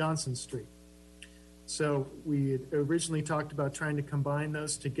Johnson Street. So we had originally talked about trying to combine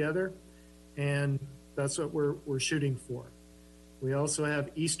those together, and that's what we're shooting for. We also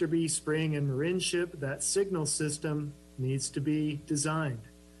have Easterby, Spring, and Marin Ship. That signal system needs to be designed.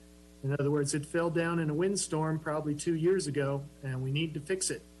 In other words, it fell down in a windstorm probably 2 years ago, and we need to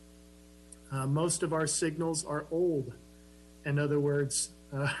fix it. Most of our signals are old. In other words,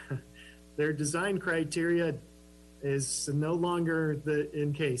 their design criteria is no longer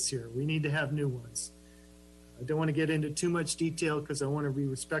in case here. We need to have new ones. I don't want to get into too much detail because I want to be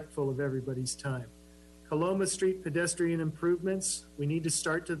respectful of everybody's time. Coloma Street pedestrian improvements, we need to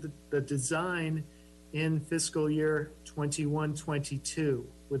start the design in fiscal year 21-22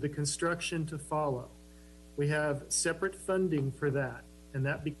 with the construction to follow. We have separate funding for that, and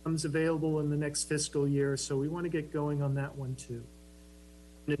that becomes available in the next fiscal year, so we want to get going on that one too.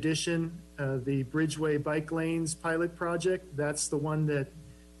 In addition, the Bridgeway Bike Lanes pilot project, that's the one that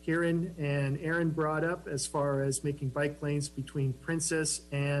Kieran and Aaron brought up as far as making bike lanes between Princess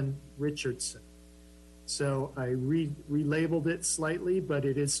and Richardson. So I relabeled it slightly, but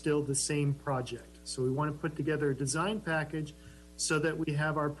it is still the same project. So we want to put together a design package so that we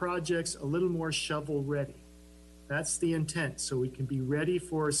have our projects a little more shovel ready. That's the intent, so we can be ready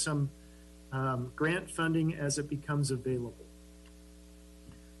for some grant funding as it becomes available.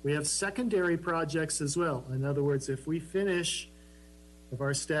 We have secondary projects as well. In other words, if we finish of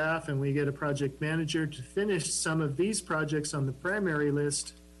our staff and we get a project manager to finish some of these projects on the primary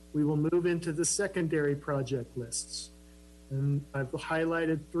list, we will move into the secondary project lists. And I've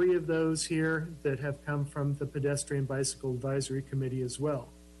highlighted 3 of those here that have come from the Pedestrian Bicycle Advisory Committee as well.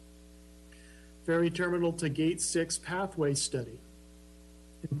 Ferry Terminal to Gate 6 Pathway Study.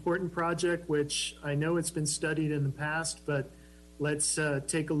 Important project, which I know it's been studied in the past, but let's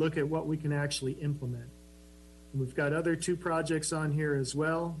take a look at what we can actually implement. We've got other 2 projects on here as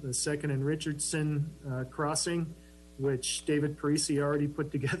well. The 2nd and Richardson crossing, which David Parisi already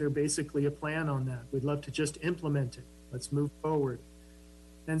put together basically a plan on that. We'd love to just implement it. Let's move forward.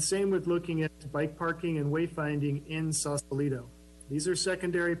 And same with looking at bike parking and wayfinding in Sausalito. These are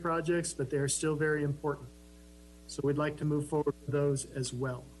secondary projects, but they're still very important. So we'd like to move forward with those as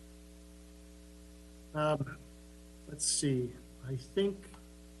well. Let's see, I think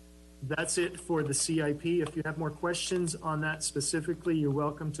that's it for the CIP. If you have more questions on that specifically, you're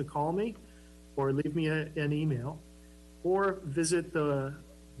welcome to call me or leave me an email or visit the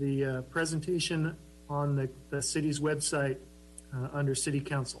presentation on the city's website under City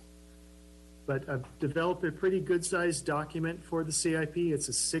Council. But I've developed a pretty good sized document for the CIP. It's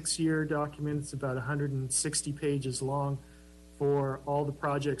a 6-year document. It's about 160 pages long for all the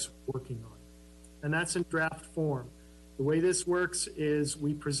projects we're working on. And that's in draft form. The way this works is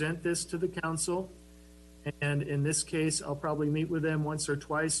we present this to the council, and in this case, I'll probably meet with them once or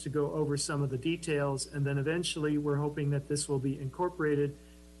twice to go over some of the details, and then eventually we're hoping that this will be incorporated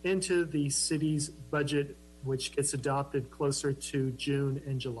into the city's budget, which gets adopted closer to June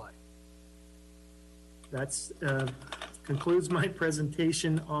and July. That concludes my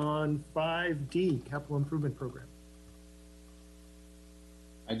presentation on 5D, Capital Improvement Program.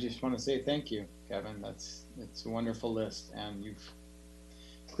 I just want to say thank you, Kevin. It's a wonderful list, and you've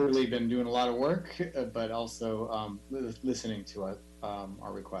clearly been doing a lot of work, but also listening to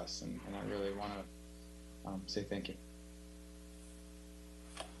our requests, and I really want to say thank you.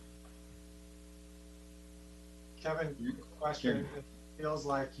 Kevin, question. It feels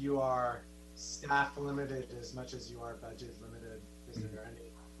like you are staff limited as much as you are budget limited. Is there any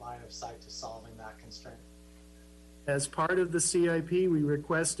line of sight to solving that constraint? As part of the CIP, we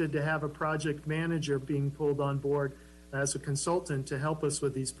requested to have a project manager being pulled on board as a consultant to help us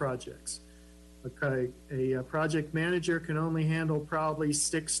with these projects. Okay, a project manager can only handle probably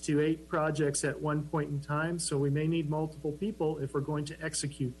 6 to 8 projects at one point in time, so we may need multiple people if we're going to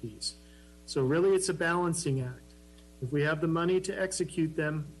execute these. So really, it's a balancing act. If we have the money to execute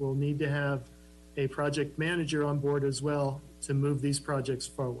them, we'll need to have a project manager on board as well to move these projects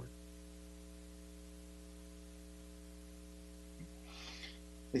forward.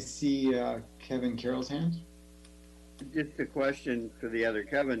 I see Kevin Carroll's hand. Just a question for the other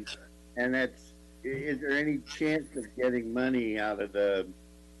Kevin, and that's, is there any chance of getting money out of the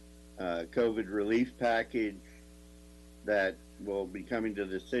COVID relief package that will be coming to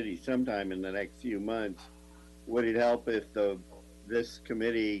the city sometime in the next few months? Would it help if this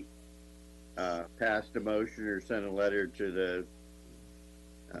committee passed a motion or sent a letter to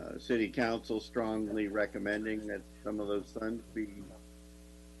the city council strongly recommending that some of those funds be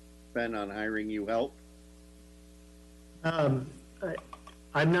spent on hiring you help? I'm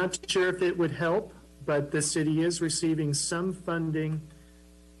not sure if it would help, but the city is receiving some funding.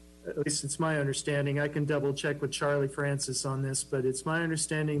 At least it's my understanding. I can double check with Charlie Francis on this, but it's my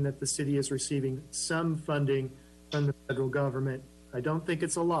understanding that the city is receiving some funding from the federal government. I don't think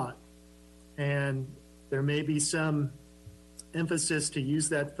it's a lot. And there may be some emphasis to use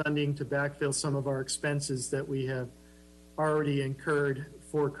that funding to backfill some of our expenses that we have already incurred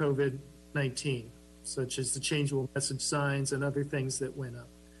for COVID-19, such as the changeable message signs and other things that went up.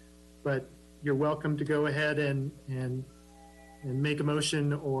 But you're welcome to go ahead and make a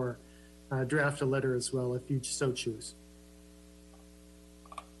motion or draft a letter as well if you so choose.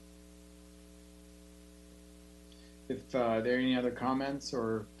 If there are any other comments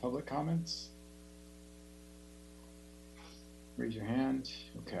or public comments, raise your hand.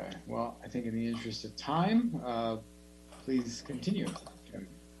 Okay, well, I think in the interest of time, please continue.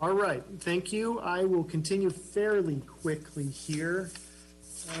 All right, thank you. I will continue fairly quickly here.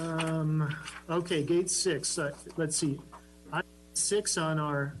 Okay, gate 6. Let's see. Item 6 on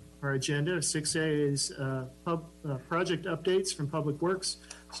our agenda. 6A is project updates from Public Works.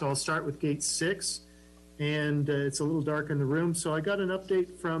 So I'll start with gate 6. And it's a little dark in the room. So I got an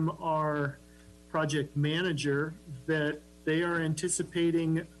update from our project manager that they are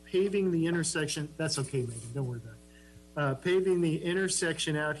anticipating paving the intersection. That's okay, Megan, don't worry about it. Paving the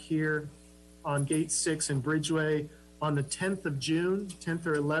intersection out here on gate 6 in Bridgeway on the 10th of June, 10th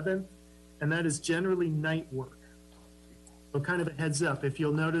or 11th, and that is generally night work. So kind of a heads up. If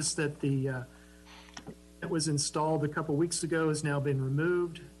you'll notice that that was installed a couple weeks ago has now been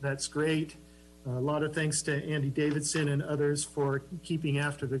removed. That's great. A lot of thanks to Andy Davidson and others for keeping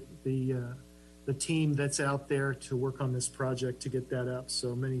after the team that's out there to work on this project to get that up.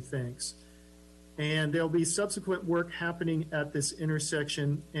 So many thanks. And there'll be subsequent work happening at this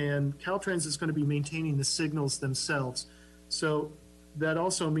intersection, and Caltrans is going to be maintaining the signals themselves. So that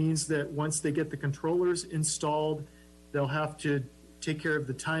also means that once they get the controllers installed, they'll have to take care of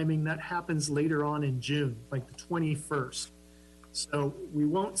the timing. That happens later on in June, like the 21st. So we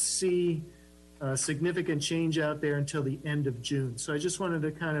won't see a significant change out there until the end of June. So I just wanted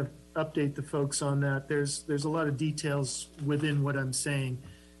to kind of update the folks on that. There's a lot of details within what I'm saying.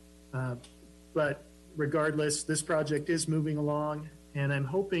 But regardless, this project is moving along, and I'm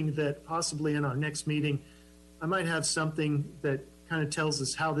hoping that possibly in our next meeting, I might have something that kind of tells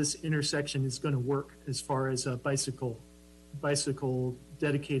us how this intersection is going to work as far as a bicycle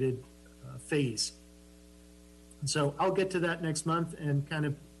dedicated phase. And so I'll get to that next month and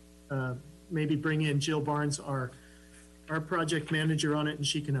kind of maybe bring in Jill Barnes, our project manager on it, and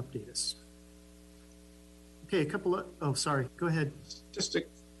she can update us. Okay, oh, sorry, go ahead. Just a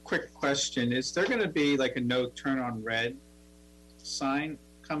quick question. Is there going to be like a no turn on red sign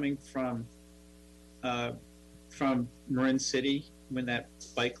coming from Marin City when that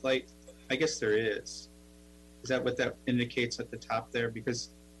bike light? I guess there is. Is that what that indicates at the top there?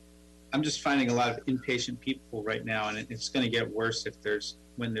 Because I'm just finding a lot of impatient people right now, and it's going to get worse if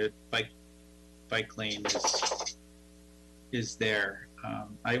when the bike lane is there.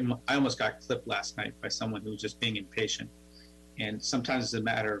 I almost got clipped last night by someone who was just being impatient. And sometimes it's a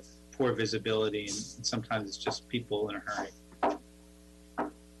matter of poor visibility, and sometimes it's just people in a hurry.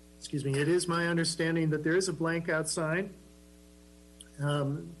 Excuse me, it is my understanding that there is a blank out sign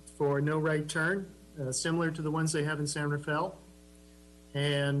for no right turn, similar to the ones they have in San Rafael.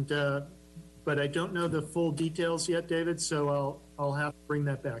 And, but I don't know the full details yet, David, so I'll have to bring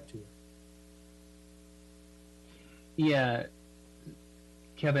that back to you. Yeah,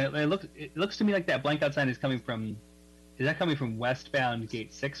 Kevin, it looks to me like that blank out sign is coming from westbound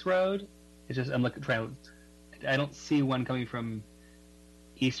Gate 6 Road? It's just, I'm trying to I don't see one coming from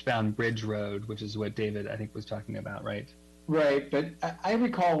eastbound Bridge Road, which is what David, I think, was talking about, right? Right, but I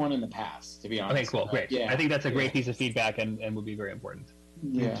recall one in the past, to be honest. Okay, cool, great. Yeah, I think that's a great yeah. piece of feedback and would be very important.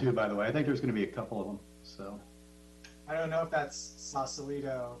 Me Yeah. too, by the way. I think there's going to be a couple of them. So I don't know if that's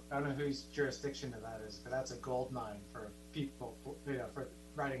Sausalito. I don't know whose jurisdiction that is, but that's a gold mine for people, for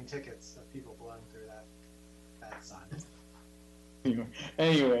writing tickets of people blowing through that sign.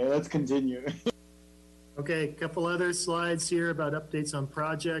 Anyway, let's continue. Okay, a couple other slides here about updates on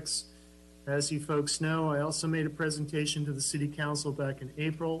projects. As you folks know, I also made a presentation to the City Council back in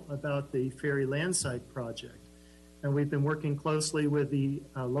April about the Ferry Landside project. And we've been working closely with the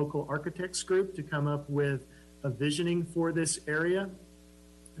local architects group to come up with a visioning for this area.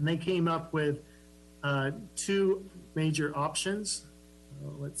 And they came up with two major options.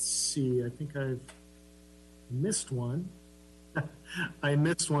 Let's see, I think I've missed one. I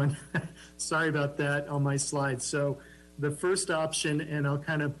missed one. Sorry about that on my slide. So the first option, and I'll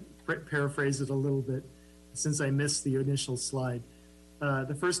kind of paraphrase it a little bit since I missed the initial slide.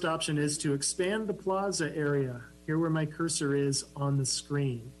 The first option is to expand the plaza area, here where my cursor is on the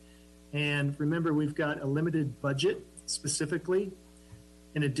screen. And remember, we've got a limited budget specifically.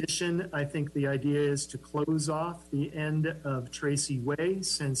 In addition, I think the idea is to close off the end of Tracy Way,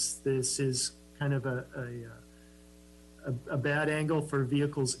 since this is kind of a bad angle for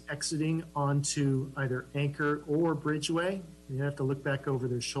vehicles exiting onto either Anchor or Bridgeway. You have to look back over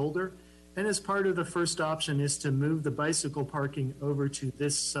their shoulder. And as part of the first option is to move the bicycle parking over to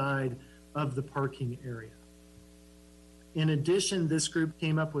this side of the parking area. In addition, this group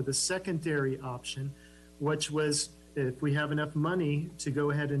came up with a secondary option, which was if we have enough money to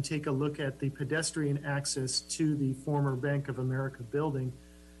go ahead and take a look at the pedestrian access to the former Bank of America building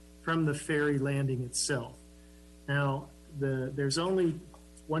from the ferry landing itself. Now, there's only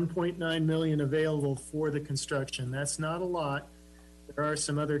 1.9 million available for the construction. That's not a lot. There are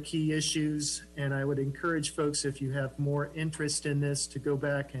some other key issues, and I would encourage folks, if you have more interest in this, to go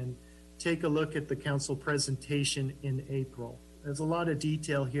back and take a look at the council presentation in April. There's a lot of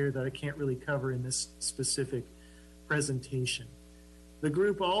detail here that I can't really cover in this specific presentation. The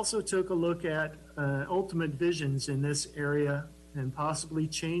group also took a look at ultimate visions in this area and possibly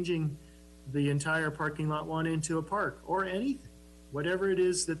changing the entire parking lot 1 into a park or anything, whatever it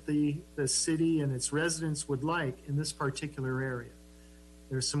is that the city and its residents would like in this particular area.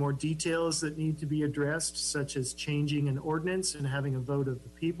 There's some more details that need to be addressed, such as changing an ordinance and having a vote of the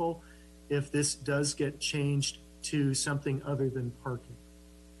people if this does get changed to something other than parking.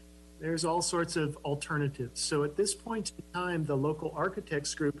 There's all sorts of alternatives. So at this point in time, the local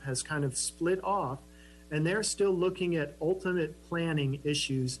architects group has kind of split off, and they're still looking at ultimate planning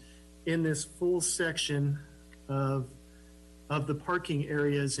issues in this full section of the parking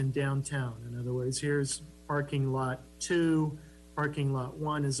areas in downtown. In other words, here's parking lot 2, parking lot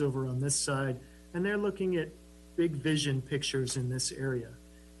 1 is over on this side, and they're looking at big vision pictures in this area.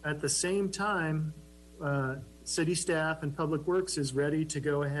 At the same time, city staff and Public Works is ready to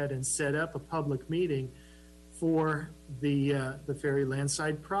go ahead and set up a public meeting for the Ferry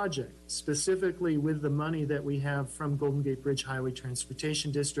Landside project, specifically with the money that we have from Golden Gate Bridge Highway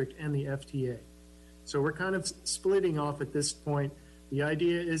Transportation District and the FTA. So we're kind of splitting off at this point. The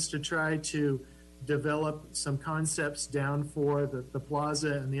idea is to try to develop some concepts down for the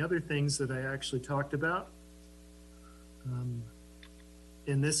plaza and the other things that I actually talked about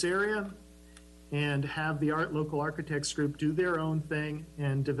in this area, and have the local architects group do their own thing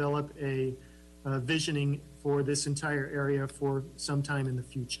and develop a visioning for this entire area for some time in the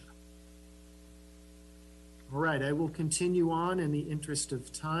future. All right, I will continue on in the interest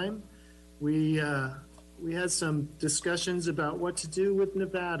of time. We had some discussions about what to do with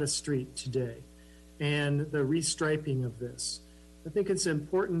Nevada Street today and the restriping of this. I think it's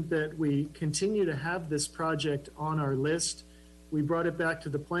important that we continue to have this project on our list. We brought it back to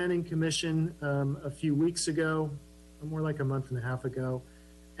the Planning Commission a few weeks ago, more like a month and a half ago,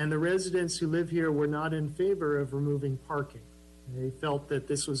 and the residents who live here were not in favor of removing parking. They felt that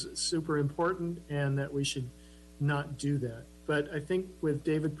this was super important and that we should not do that. But I think with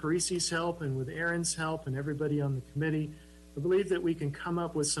David Parisi's help and with Aaron's help and everybody on the committee, I believe that we can come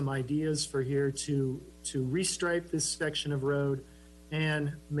up with some ideas for here to restripe this section of road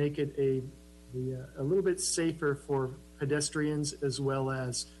and make it a little bit safer for pedestrians as well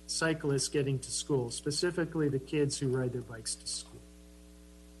as cyclists getting to school, specifically the kids who ride their bikes to school.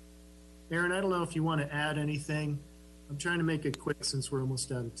 Aaron, I don't know if you want to add anything. I'm trying to make it quick since we're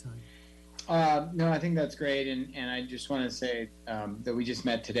almost out of time. No, I think that's great, and I just want to say that we just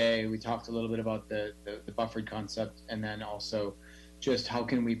met today. We talked a little bit about the buffered concept, and then also just how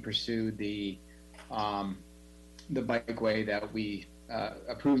can we pursue the the bikeway that we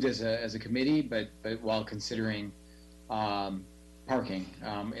approved as a committee, but while considering parking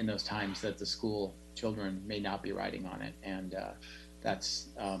in those times that the school children may not be riding on it, and that's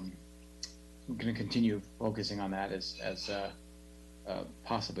we're going to continue focusing on that as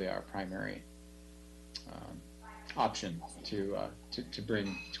possibly our primary option to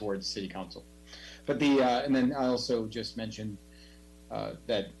bring towards City Council. But and then I also just mentioned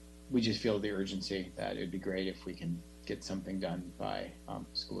that we just feel the urgency that it'd be great if we can get something done by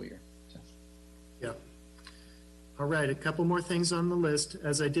school year. So. Yeah. All right, a couple more things on the list.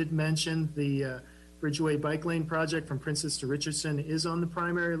 As I did mention, the Bridgeway Bike Lane project from Princess to Richardson is on the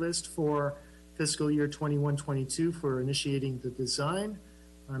primary list for fiscal year 21-22 for initiating the design.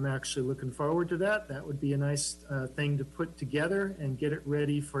 I'm actually looking forward to that. That would be a nice thing to put together and get it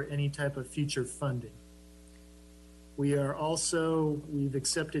ready for any type of future funding. We've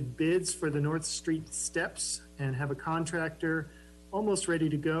accepted bids for the North Street steps and have a contractor almost ready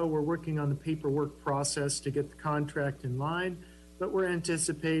to go. We're working on the paperwork process to get the contract in line, but we're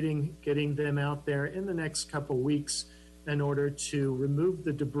anticipating getting them out there in the next couple weeks in order to remove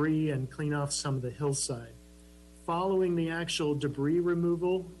the debris and clean off some of the hillside. Following the actual debris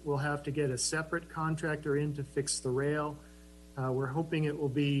removal, we'll have to get a separate contractor in to fix the rail. We're hoping it will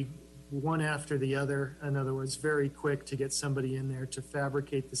be one after the other. In other words, very quick to get somebody in there to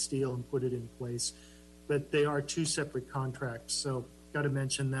fabricate the steel and put it in place. But they are two separate contracts, so got to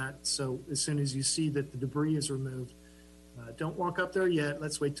mention that. So as soon as you see that the debris is removed, don't walk up there yet.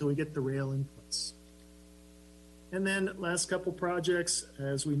 Let's wait till we get the rail in place. And then last couple projects,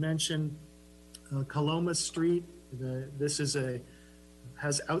 as we mentioned, Coloma Street, this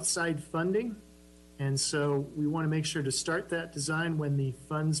has outside funding. And so we want to make sure to start that design when the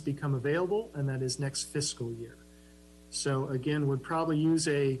funds become available, and that is next fiscal year. So again, we'd probably use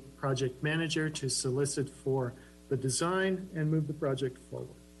a project manager to solicit for the design and move the project forward.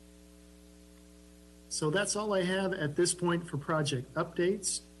 So that's all I have at this point for project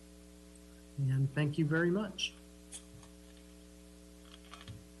updates. And thank you very much.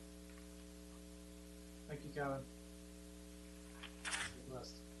 Thank you, Kevin.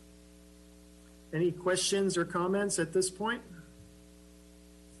 Any questions or comments at this point?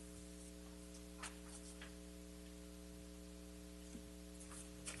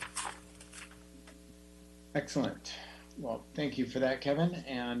 Excellent. Well, thank you for that, Kevin.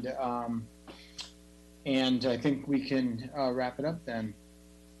 And I think we can wrap it up then.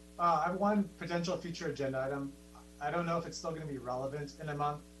 I have one potential future agenda item. I don't know if it's still going to be relevant in a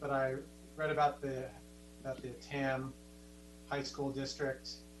month, but I read about the TAM high school district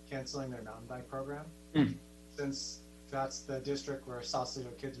canceling their mountain bike program. Since that's the district where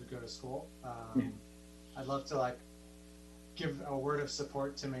Sausalito kids would go to school. I'd love to give a word of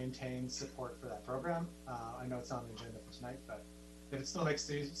support to maintain support for that program. I know it's not on the agenda for tonight, but if it still makes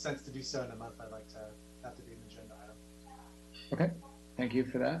sense to do so in a month, I'd like to have to be an agenda item. Okay, thank you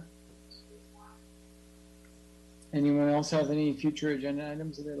for that. Anyone else have any future agenda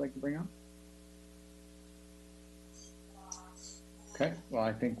items that they'd like to bring up? Okay, well,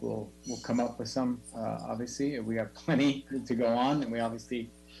 I think we'll come up with some. Obviously, we have plenty to go on, and we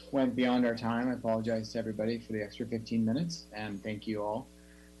obviously went beyond our time. I apologize to everybody for the extra 15 minutes, and thank you all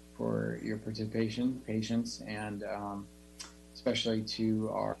for your participation, patience, and especially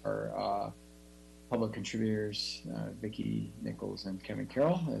to our public contributors, Vicki Nichols and Kevin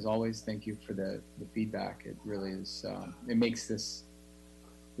Carroll. As always, thank you for the feedback. It really is, it makes this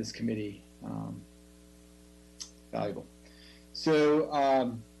committee valuable.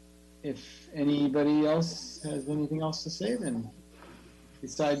 So if anybody else has anything else to say, then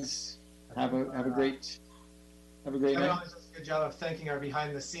besides have a great night. Always does a good job of thanking our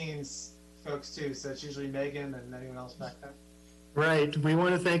behind the scenes folks too. So it's usually Megan and anyone else back there. Right. We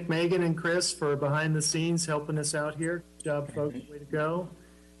want to thank Megan and Chris for behind the scenes helping us out here. Good job, folks. Way to go.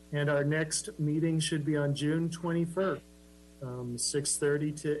 And our next meeting should be on June 21st,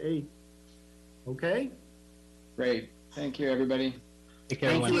 6:30 to 8. Okay? Great. Thank you, everybody. Take care,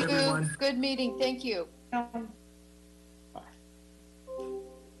 Thank everyone. you. everyone. Good meeting. Thank you.